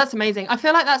Yeah, that's amazing. I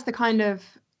feel like that's the kind of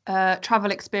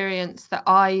travel experience that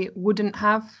I wouldn't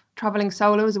have traveling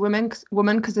solo as a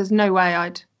woman, because there's no way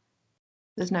I'd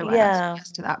say yeah,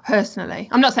 yes to that personally.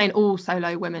 I'm not saying all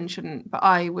solo women shouldn't, but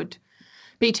I would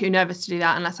be too nervous to do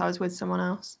that unless I was with someone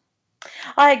else.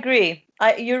 I agree.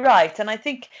 You're right, and I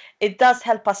think it does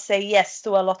help us say yes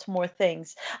to a lot more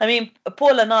things. I mean,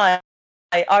 Paul and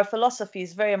our philosophy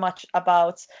is very much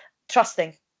about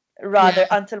trusting Yeah. rather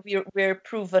until we're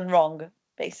proven wrong,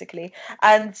 basically.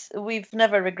 And we've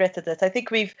never regretted it. I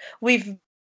think we've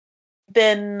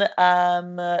been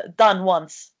done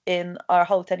once in our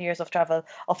whole 10 years of travel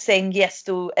of saying yes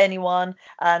to anyone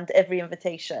and every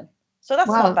invitation. So that's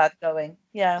not Wow, bad going.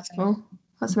 Yeah. that's cool.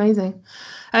 That's amazing.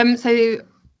 So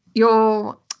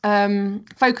your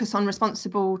focus on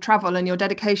responsible travel and your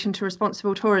dedication to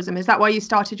responsible tourism, is that why you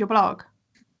started your blog?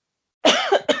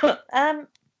 um,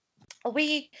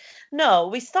 we no,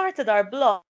 we started our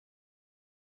blog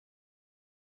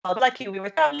like you. We were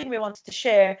traveling, we wanted to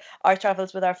share our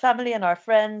travels with our family and our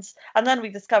friends, and then we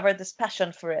discovered this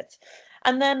passion for it.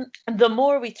 And then the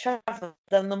more we traveled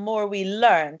and the more we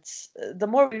learned, the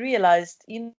more we realized,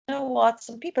 you know what,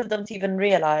 some people don't even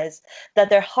realize that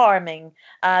they're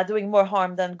doing more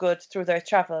harm than good through their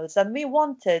travels. And we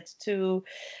wanted to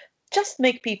just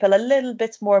make people a little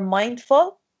bit more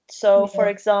mindful. So, for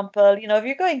Yeah. example, if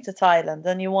you're going to Thailand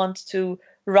and you want to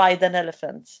ride an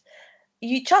elephant,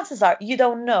 chances are you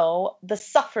don't know the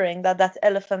suffering that that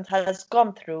elephant has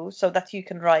gone through so that you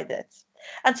can ride it.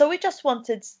 And so we just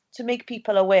wanted to make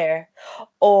people aware,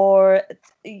 or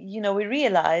we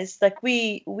realized like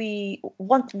we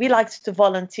liked to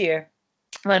volunteer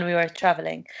when we were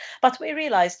traveling, but we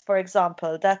realized, for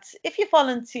example, that if you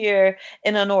volunteer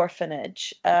in an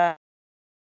orphanage,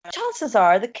 chances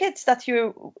are the kids that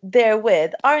you're there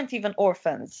with aren't even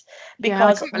orphans, Yeah,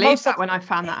 I because couldn't believe most of that when I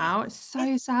found that out. It's it,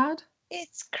 so sad.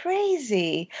 it's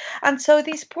crazy. And so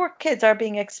these poor kids are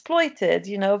being exploited,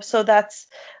 so that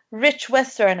rich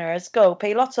Westerners go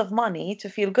pay lots of money to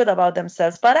feel good about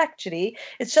themselves. But actually,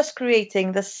 it's just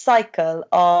creating the cycle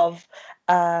of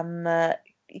um, uh,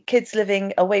 kids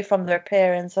living away from their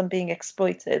parents and being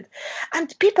exploited.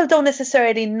 And people don't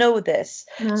necessarily know this.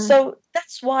 No. So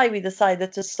that's why we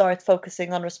decided to start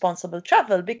focusing on responsible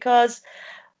travel, because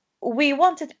we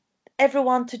wanted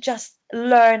everyone to just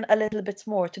learn a little bit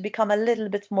more, to become a little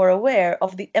bit more aware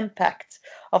of the impact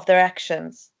of their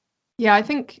actions. Yeah, I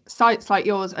think sites like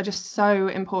yours are just so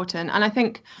important. And I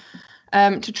think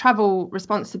to travel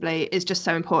responsibly is just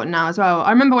so important now as well.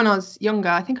 I remember when I was younger,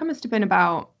 I think I must have been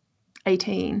about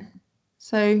 18.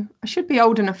 So I should be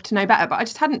old enough to know better, but I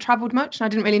just hadn't travelled much and I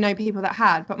didn't really know people that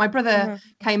had. But my brother Hmm.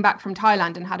 came back from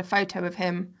Thailand and had a photo of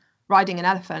him riding an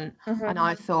elephant. Hmm. And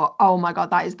I thought, oh my God,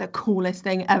 that is the coolest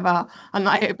thing ever. And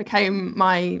like, it became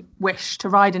my wish to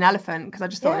ride an elephant because I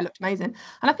just thought it Yeah. looked amazing.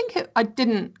 And I think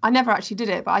I never actually did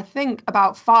it, but I think it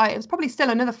was probably still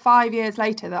another 5 years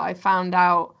later that I found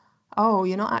out, oh,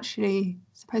 you're not actually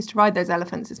supposed to ride those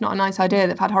elephants. It's not a nice idea.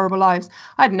 They've had horrible lives.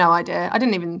 I had no idea. I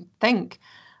didn't even think.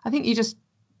 I think you just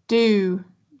do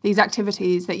these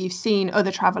activities that you've seen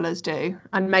other travelers do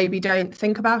and maybe don't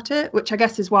think about it, which I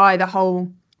guess is why the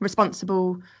whole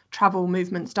responsible travel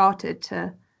movement started,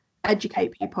 to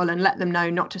educate people and let them know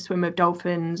not to swim with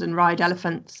dolphins and ride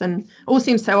elephants. And all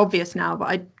seems so obvious now, but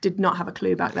I did not have a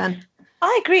clue back then.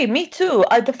 I agree, me too.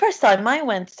 The first time I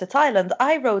went to Thailand,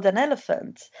 I rode an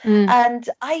elephant, Mm, and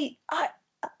I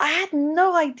had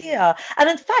no idea. And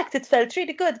in fact, it felt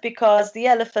really good because the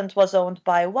elephant was owned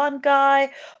by one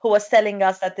guy who was telling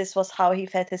us that this was how he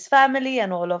fed his family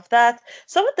and all of that.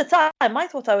 So at the time, I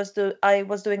thought I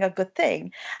was doing a good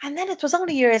thing. And then it was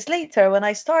only years later when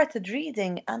I started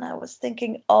reading, and I was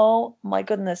thinking, oh my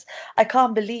goodness, I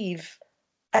can't believe.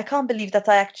 I can't believe that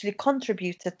I actually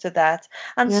contributed to that.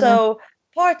 And yeah. so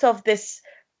part of this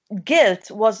guilt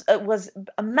was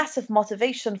a massive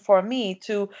motivation for me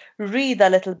to read a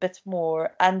little bit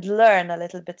more and learn a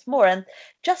little bit more and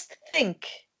just think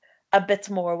a bit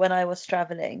more when I was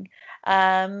traveling. So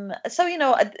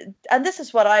and this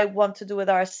is what I want to do with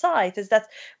our site, is that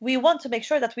we want to make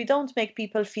sure that we don't make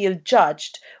people feel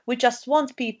judged. We just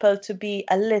want people to be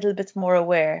a little bit more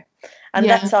aware, and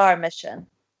Yeah. that's our mission.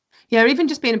 Yeah. Or even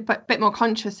just being a bit more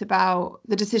conscious about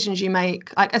the decisions you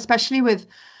make, like especially with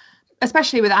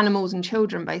animals and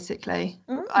children, basically.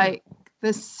 Mm, Like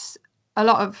there's a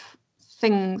lot of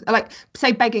things, like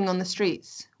say begging on the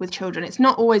streets with children. It's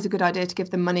not always a good idea to give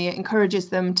them money. It encourages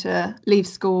them to leave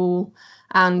school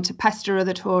and to pester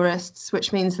other tourists,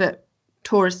 which means that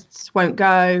tourists won't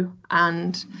go.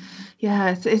 And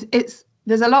yeah, it's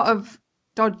there's a lot of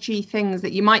dodgy things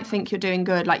that you might think you're doing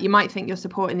good. Like you might think you're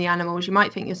supporting the animals, you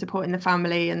might think you're supporting the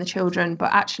family and the children,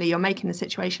 but actually you're making the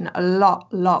situation a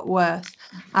lot worse.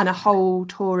 And a whole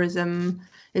tourism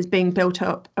is being built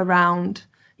up around,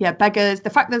 yeah, beggars. The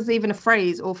fact there's even a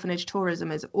phrase, orphanage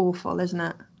tourism, is awful, isn't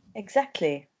it?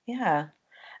 exactly. Yeah.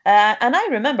 And I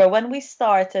remember when we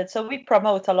started, so we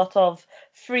promote a lot of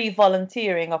free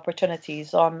volunteering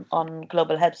opportunities on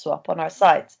Global Help Swap on our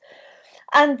site.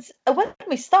 And when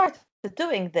we started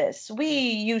doing this, we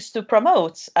used to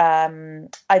promote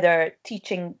either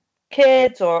teaching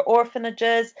kids or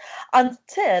orphanages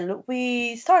until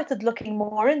we started looking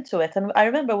more into it. And I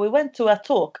remember we went to a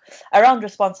talk around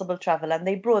responsible travel and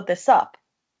they brought this up.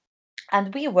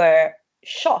 And we were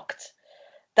shocked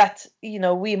that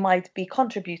we might be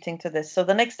contributing to this. So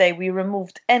the next day we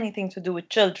removed anything to do with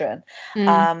children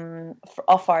Mm,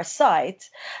 off our site,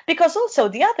 because also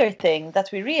the other thing that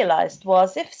we realized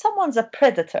was if someone's a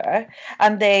predator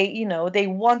and they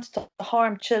want to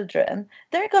harm children,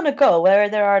 they're going to go where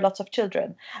there are lots of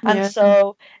children. And yeah.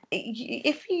 so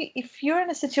if you're in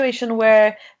a situation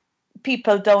where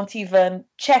people don't even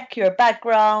check your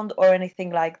background or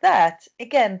anything like that,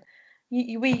 again,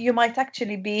 you might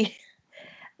actually be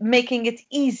making it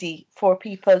easy for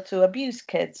people to abuse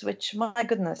kids, which, my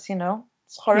goodness, it's Yeah.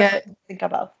 horrific to think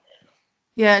about.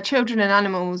 Yeah, children and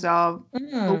animals are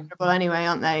Mm, vulnerable anyway,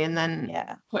 aren't they? And then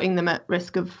yeah. putting them at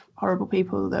risk of horrible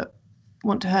people that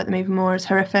want to hurt them even more is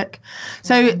horrific.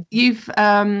 So Mhm. you've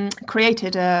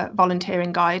created a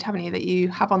volunteering guide, haven't you, that you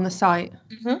have on the site?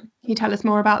 Mhm. Can you tell us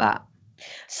more about that?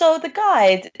 So the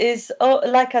guide is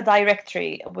like a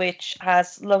directory which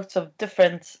has lots of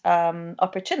different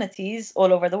opportunities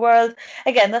all over the world.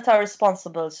 Again, that are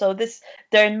responsible. So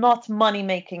they're not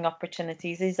money-making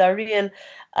opportunities. These are real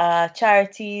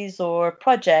charities or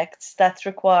projects that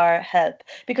require help.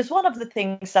 Because one of the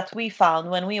things that we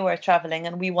found when we were traveling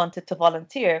and we wanted to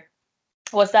volunteer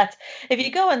was that if you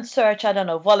go and search, I don't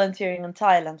know, volunteering in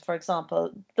Thailand, for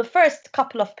example, the first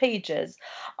couple of pages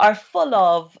are full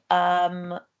of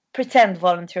pretend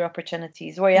volunteer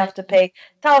opportunities where you have to pay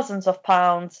thousands of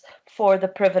pounds for the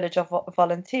privilege of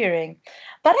volunteering.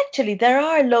 But actually, there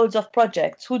are loads of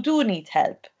projects who do need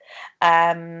help.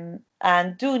 And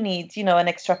do need, an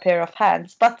extra pair of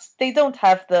hands, but they don't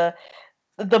have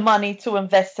the money to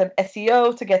invest in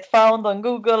SEO to get found on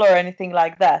Google or anything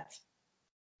like that.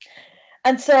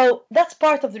 And so that's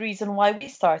part of the reason why we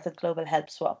started Global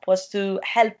Help Swap, was to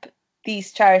help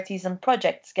these charities and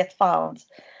projects get found.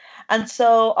 And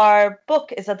so our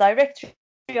book is a directory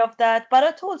of that, but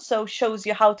it also shows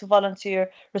you how to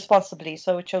volunteer responsibly.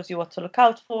 So it shows you what to look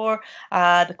out for,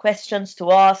 the questions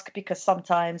to ask, because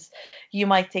sometimes you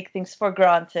might take things for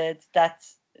granted that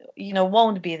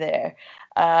won't be there.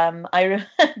 I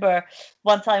remember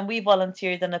one time we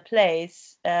volunteered in a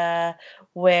place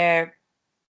where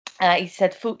he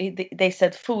said food. They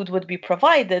said food would be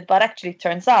provided, but actually it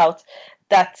turns out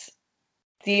that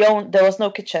there was no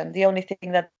kitchen. The only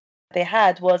thing that they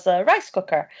had was a rice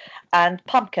cooker and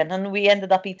pumpkin, and we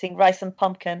ended up eating rice and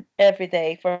pumpkin every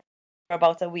day for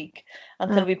about a week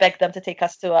until we begged them to take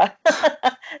us to a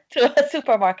to a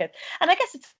supermarket. And I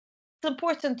guess it's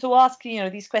important to ask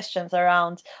these questions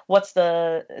around what's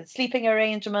the sleeping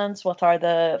arrangements, what are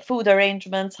the food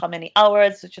arrangements, how many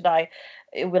hours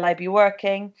will I be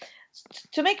working,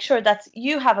 to make sure that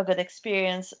you have a good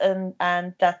experience, and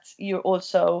that you're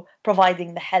also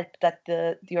providing the help that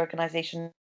the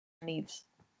organization needs.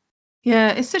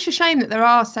 Yeah, it's such a shame that there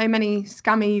are so many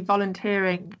scammy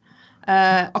volunteering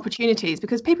opportunities,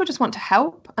 because people just want to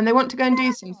help and they want to go and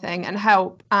do something and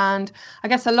help. And I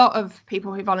guess a lot of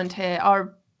people who volunteer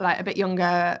are like a bit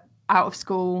younger, out of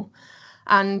school,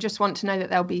 and just want to know that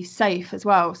they'll be safe as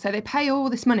well. So they pay all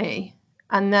this money,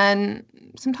 and then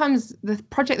sometimes the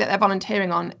project that they're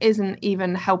volunteering on isn't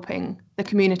even helping the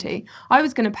community. I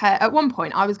was going to pay, at one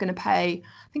point, I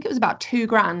think it was about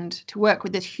 £2,000 to work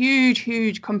with this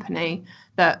huge company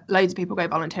that loads of people go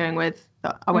volunteering with,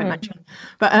 that I won't mention,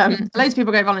 but loads of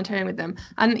people go volunteering with them.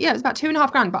 And yeah, it was about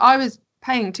 £2,500, but I was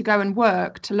paying to go and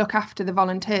work to look after the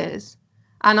volunteers.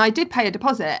 And I did pay a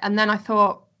deposit, and then I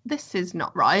thought, this is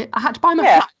not right. I had to buy my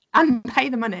flat and pay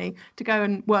the money to go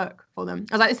and work for them.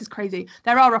 I was like, this is crazy.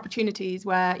 There are opportunities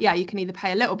where, yeah, you can either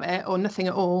pay a little bit or nothing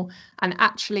at all, and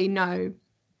actually know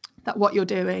that what you're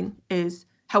doing is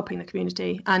helping the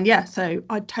community. And yeah, so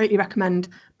I totally recommend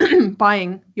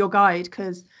buying your guide,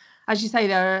 because as you say,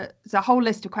 there's a whole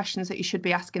list of questions that you should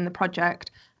be asking the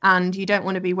project, and you don't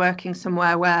want to be working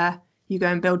somewhere where you go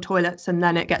and build toilets and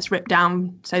then it gets ripped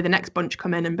down, so the next bunch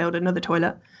come in and build another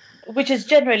toilet. Which is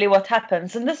generally what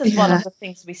happens, and this is one of the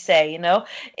things we say,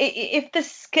 if the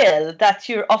skill that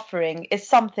you're offering is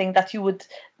something that you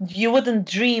wouldn't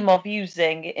dream of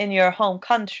using in your home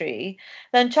country,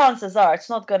 then chances are it's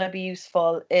not going to be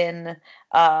useful in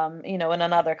in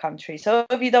another country. So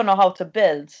if you don't know how to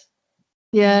build,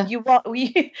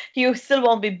 you still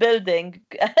won't be building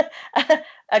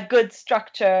a good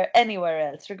structure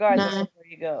anywhere else, regardless of where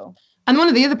you go. And one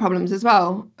of the other problems as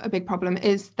well, a big problem,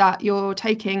 is that you're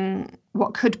taking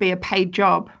what could be a paid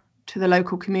job to the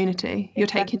local community. You're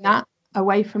taking that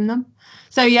away from them.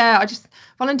 So yeah,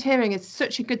 volunteering is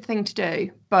such a good thing to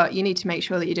do, but you need to make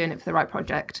sure that you're doing it for the right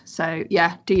project. So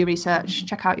yeah, do your research,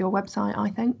 check out your website, I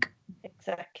think.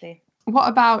 Exactly. What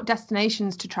about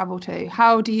destinations to travel to?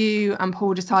 How do you and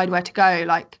Paul decide where to go?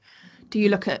 Like, do you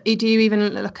even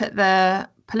look at the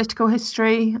political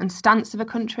history and stance of a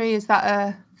country? Is that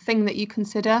a thing that you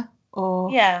consider? Or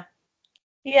yeah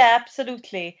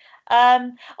absolutely.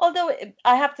 Although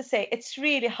I have to say it's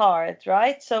really hard,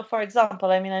 right? So for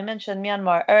example, I mentioned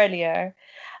Myanmar earlier.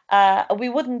 We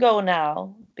wouldn't go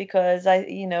now because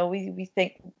we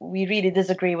think we really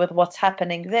disagree with what's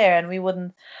happening there, and we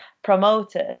wouldn't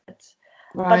promote it.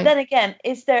 right. But then again,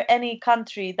 is there any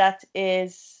country that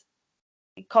is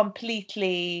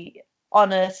completely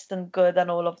honest and good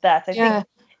and all of that? I think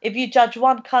if you judge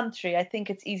one country, I think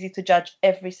it's easy to judge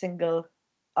every single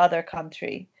other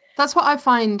country. That's what I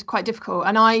find quite difficult,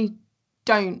 and I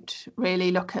don't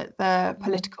really look at the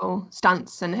political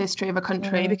stance and history of a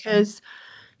country because,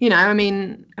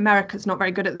 America's not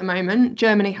very good at the moment.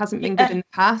 Germany hasn't been good in the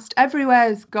past. Everywhere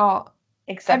has got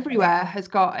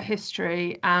a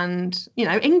history, and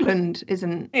England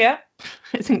isn't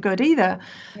good either.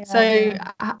 So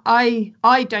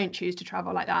I don't choose to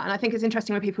travel like that, and I think it's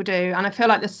interesting when people do. And I feel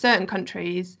like there's certain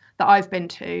countries that I've been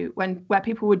to where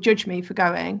people would judge me for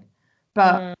going,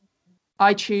 but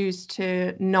I choose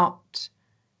to not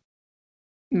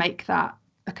make that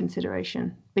a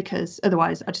consideration, because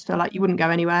otherwise I just feel like you wouldn't go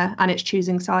anywhere, and it's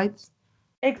choosing sides.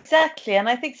 Exactly. And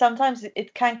I think sometimes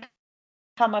it can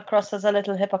come across as a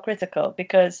little hypocritical,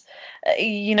 because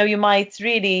you might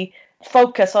really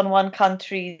focus on one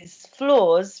country's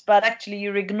flaws, but actually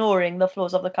you're ignoring the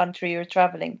flaws of the country you're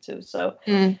traveling to. So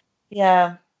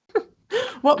yeah.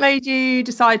 What made you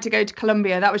decide to go to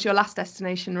Colombia? That was your last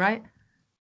destination, right?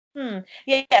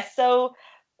 Yeah. So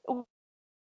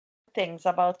things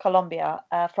about Colombia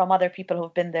from other people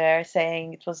who've been there,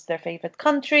 saying it was their favorite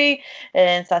country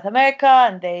in South America,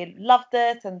 and they loved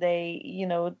it, and they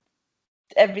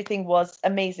everything was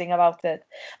amazing about it.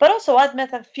 But also, I've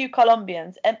met a few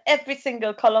Colombians, and every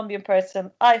single Colombian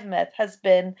person I've met has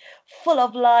been full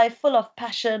of life, full of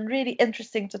passion, really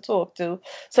interesting to talk to.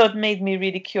 So it made me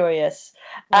really curious.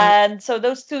 Right. And so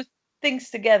those two things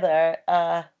together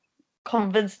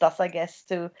convinced us, I guess,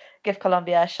 to give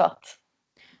Colombia a shot.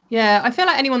 Yeah, I feel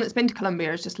like anyone that's been to Colombia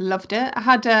has just loved it.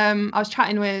 I was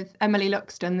chatting with Emily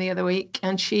Luxton the other week,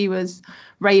 and she was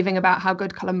raving about how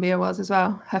good Colombia was as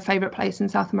well. Her favorite place in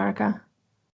South America.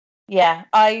 Yeah,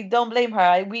 I don't blame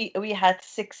her. We had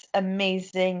 6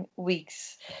 amazing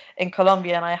weeks in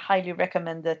Colombia, and I highly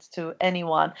recommend it to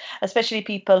anyone, especially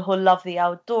people who love the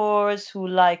outdoors, who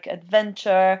like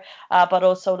adventure, but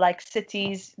also like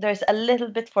cities. There's a little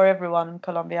bit for everyone in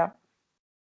Colombia.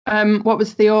 What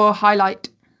was your highlight?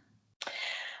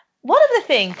 One of the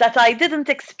things that I didn't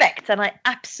expect and I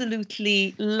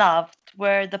absolutely loved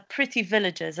were the pretty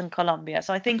villages in Colombia.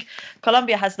 So I think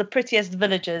Colombia has the prettiest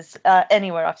villages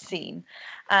anywhere I've seen.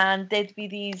 And there'd be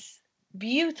these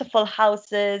beautiful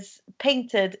houses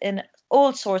painted in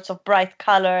all sorts of bright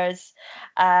colors.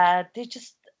 They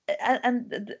just,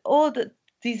 all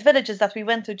these villages that we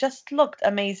went to just looked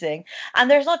amazing. And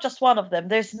there's not just one of them,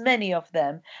 there's many of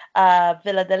them.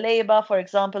 Villa de Leyva, for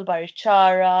example,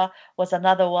 Barichara was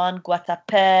another one,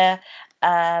 Guatapé,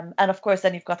 and of course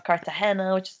then you've got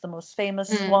Cartagena, which is the most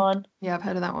famous one. Yeah, I've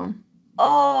heard of that one.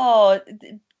 Oh,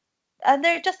 and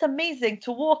they're just amazing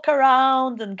to walk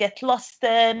around and get lost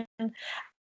in,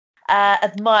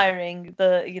 admiring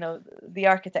the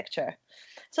architecture.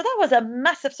 So that was a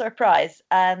massive surprise,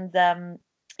 and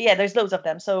yeah, there's loads of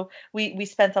them. So we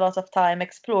spent a lot of time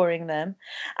exploring them,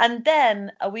 and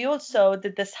then we also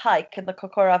did this hike in the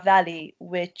Cocora Valley,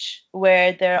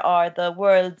 where there are the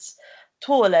world's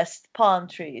tallest palm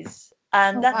trees,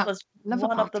 and Oh that wow, was love a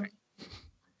one palm of the.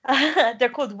 tree. They're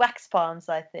called wax palms,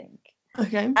 I think,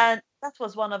 Okay. and that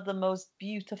was one of the most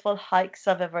beautiful hikes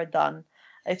I've ever done.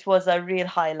 It was a real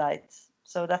highlight.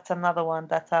 So that's another one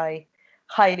that I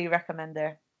highly recommend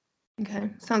there. Okay,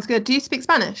 sounds good. Do you speak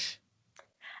Spanish?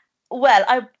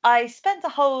 Well, I spent a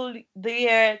whole the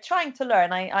year trying to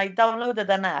learn. I downloaded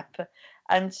an app,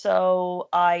 and so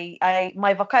I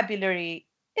my vocabulary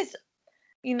is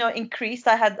increased.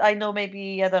 I know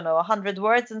maybe I don't know 100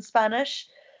 words in Spanish,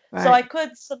 so I Right.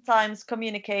 could sometimes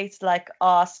communicate, like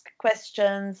ask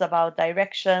questions about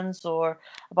directions or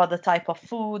about the type of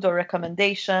food or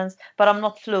recommendations. But I'm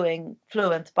not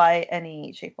fluent by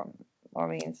any shape or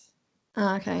means.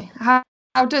 Okay. How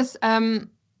does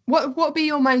what would be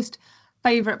your most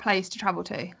favorite place to travel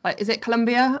to? Like, is it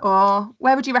Colombia, or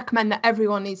where would you recommend that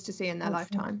everyone needs to see in their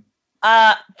lifetime?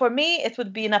 For me, it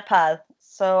would be Nepal.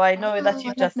 So I know that Oh, I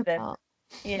you've love just been. Nepal.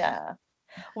 Yeah,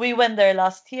 we went there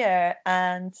last year,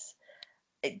 and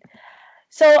it,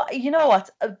 so you know what?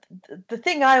 The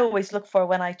thing I always look for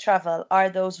when I travel are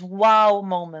those wow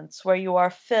moments where you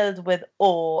are filled with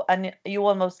awe and you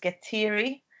almost get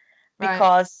teary Right.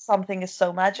 because something is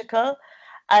so magical.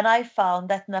 And I found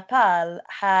that Nepal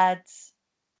had,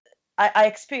 I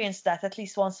experienced that at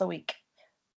least once a week.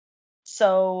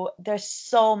 So there's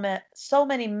so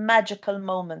many magical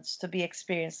moments to be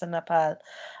experienced in Nepal,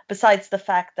 besides the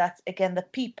fact that again the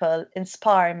people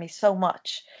inspire me so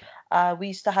much. We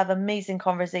used to have amazing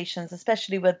conversations,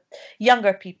 especially with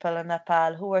younger people in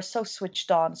Nepal who are so switched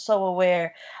on, so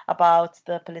aware about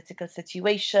the political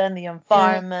situation, the Yeah.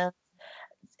 environment.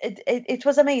 It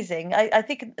was amazing. I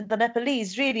think the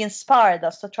Nepalese really inspired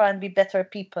us to try and be better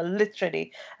people,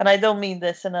 literally. And I don't mean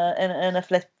this in a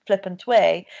flippant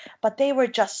way, but they were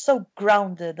just so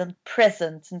grounded and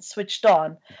present and switched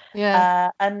on. Yeah.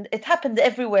 And it happened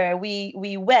everywhere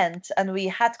we went and we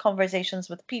had conversations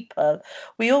with people.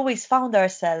 We always found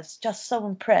ourselves just so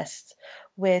impressed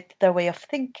with their way of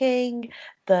thinking,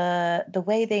 the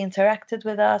way they interacted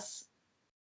with us.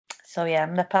 So yeah,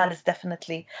 Nepal is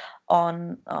definitely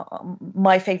on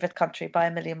my favorite country by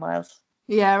a million miles.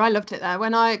 Yeah, I loved it there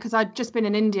because I'd just been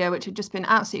in India, which had just been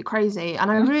absolutely crazy. And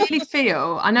I really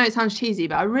feel, I know it sounds cheesy,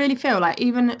 but I really feel like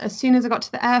even as soon as I got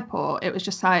to the airport, it was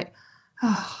just like,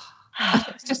 oh,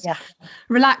 it's just Yeah.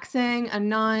 relaxing and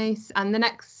nice. And the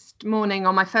next morning,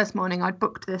 on my first morning, I'd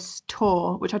booked this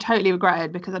tour, which I totally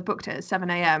regretted because I'd booked it at 7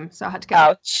 a.m. So I had to get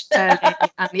up Ouch. early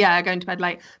and yeah, going to bed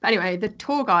late. But anyway, the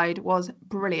tour guide was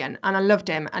brilliant and I loved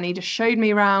him. And he just showed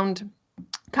me around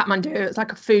Kathmandu. It was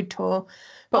like a food tour,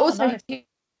 but Oh, also nice. he was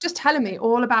just telling me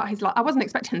all about his life. I wasn't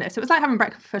expecting this. It was like having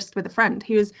breakfast with a friend.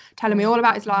 He was telling me Mm. all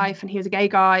about his life, and he was a gay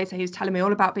guy, so he was telling me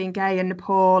all about being gay in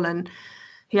Nepal, and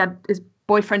he had his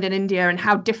boyfriend in India and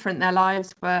how different their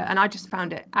lives were. And I just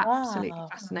found it absolutely Wow.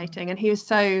 fascinating. And he was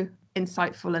so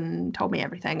insightful and told me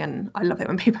everything. And I love it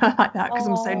when people are like that because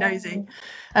I'm so nosy.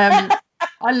 Oh. Um,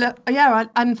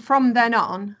 And from then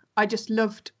on, I just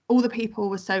loved all the people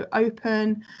were so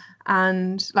open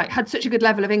and like had such a good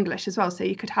level of English as well, so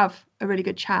you could have a really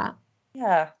good chat.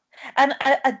 Yeah. And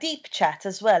a deep chat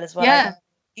as well is what I Yeah. like.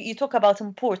 You talk about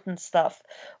important stuff,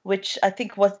 which I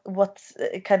think what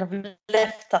kind of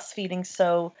left us feeling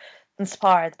so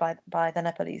inspired by the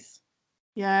Nepalese.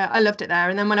 Yeah, I loved it there.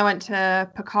 And then when I went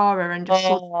to Pokhara and just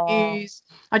saw the Oh, views,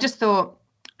 I just thought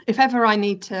if ever I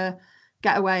need to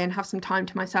get away and have some time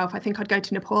to myself, I think I'd go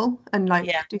to Nepal and yeah.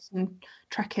 like do some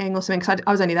trekking or something because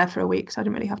I was only there for a week, so I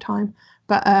didn't really have time.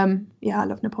 But yeah, I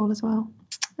love Nepal as well.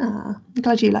 I'm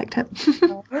glad you liked it.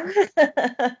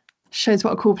 Shows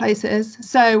what a cool place it is.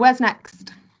 So where's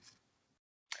next?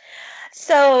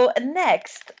 So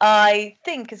next, I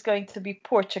think is going to be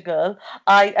Portugal.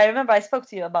 I remember I spoke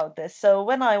to you about this. So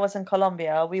when I was in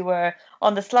Colombia, we were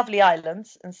on this lovely island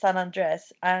in San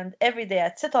Andres, and every day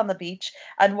I'd sit on the beach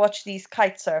and watch these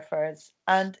kite surfers.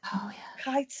 And Oh yeah.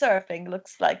 kite surfing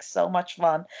looks like so much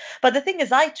fun. But the thing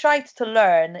is, I tried to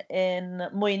learn in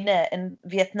Mui Ne in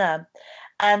Vietnam.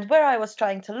 And where I was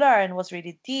trying to learn was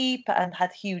really deep and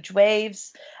had huge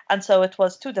waves. And so it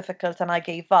was too difficult and I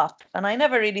gave up. And I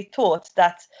never really thought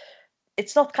that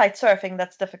it's not kite surfing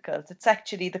that's difficult. It's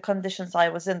actually the conditions I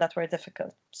was in that were difficult.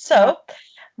 Right. So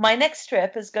my next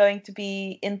trip is going to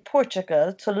be in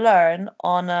Portugal to learn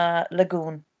on a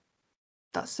lagoon.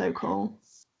 That's so cool.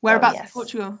 So Whereabouts in yes.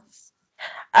 Portugal?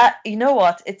 You know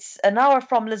what? It's an hour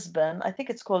from Lisbon. I think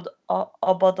it's called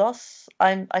Obodos.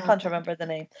 I can't Okay. remember the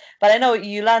name, but I know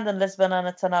you land in Lisbon and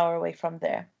it's an hour away from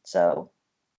there. So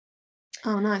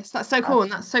Oh, nice. That's so uh, cool.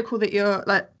 And that's so cool that you're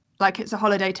like it's a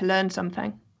holiday to learn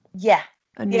something, yeah,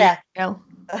 a new yeah. skill.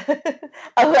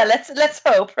 Oh well, let's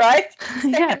hope, right?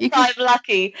 Yeah, Second you can. time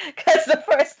lucky, because the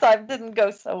first time didn't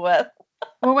go so well.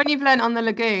 Well, when you've learnt on the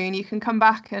lagoon, you can come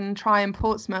back and try in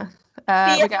Portsmouth.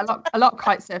 Yeah, We get a lot of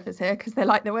kite surfers here because they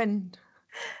like the wind.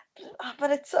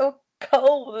 but it's so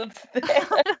cold there.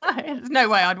 There's no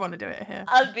way I'd want to do it here.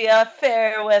 I'll be a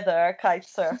fair weather kite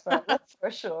surfer, that's for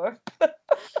sure.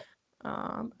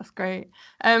 Oh, that's great.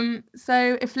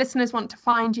 So if listeners want to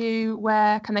find you,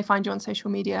 where can they find you on social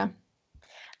media?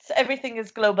 So everything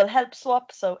is Global Help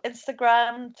Swap. So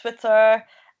Instagram, Twitter,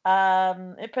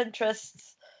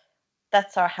 Pinterest.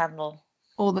 That's our handle.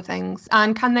 All the things.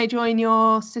 And can they join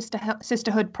your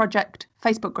Sisterhood Project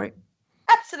Facebook group?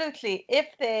 Absolutely. If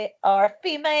they are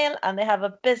female and they have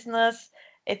a business,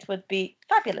 it would be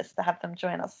fabulous to have them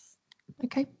join us.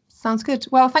 Okay, sounds good.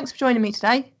 Well, thanks for joining me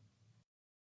today.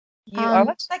 You are And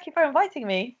welcome. Thank you for inviting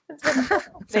me. It's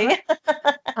been lovely.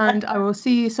 and I will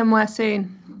see you somewhere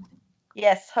soon.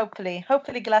 Yes, hopefully.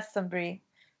 Hopefully Glastonbury.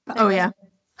 Oh Fingers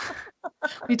yeah,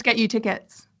 need to get you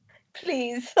tickets.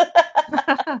 please.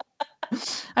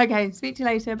 Okay, speak to you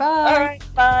later. All Bye.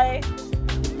 right,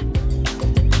 bye.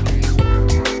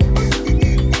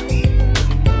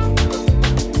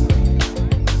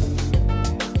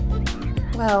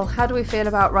 Well, how do we feel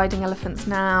about riding elephants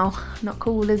now? Not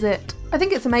cool, is it? I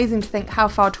think it's amazing to think how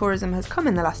far tourism has come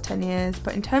in the last 10 years,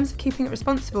 but in terms of keeping it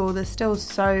responsible, there's still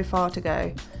so far to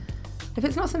go. If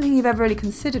it's not something you've ever really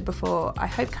considered before, I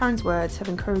hope Karen's words have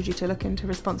encouraged you to look into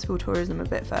responsible tourism a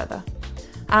bit further.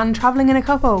 And travelling in a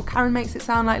couple, Karen makes it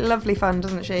sound like lovely fun,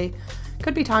 doesn't she?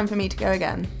 Could be time for me to go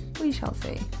again. We shall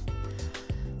see.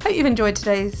 Hope you've enjoyed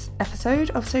today's episode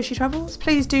of Soci Travels.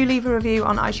 Please do leave a review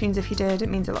on iTunes if you did, it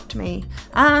means a lot to me.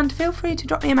 And feel free to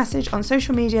drop me a message on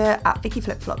social media at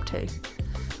VickyFlipFlop too.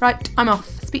 Right, I'm off.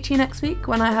 Speak to you next week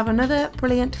when I have another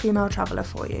brilliant female traveller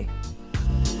for you.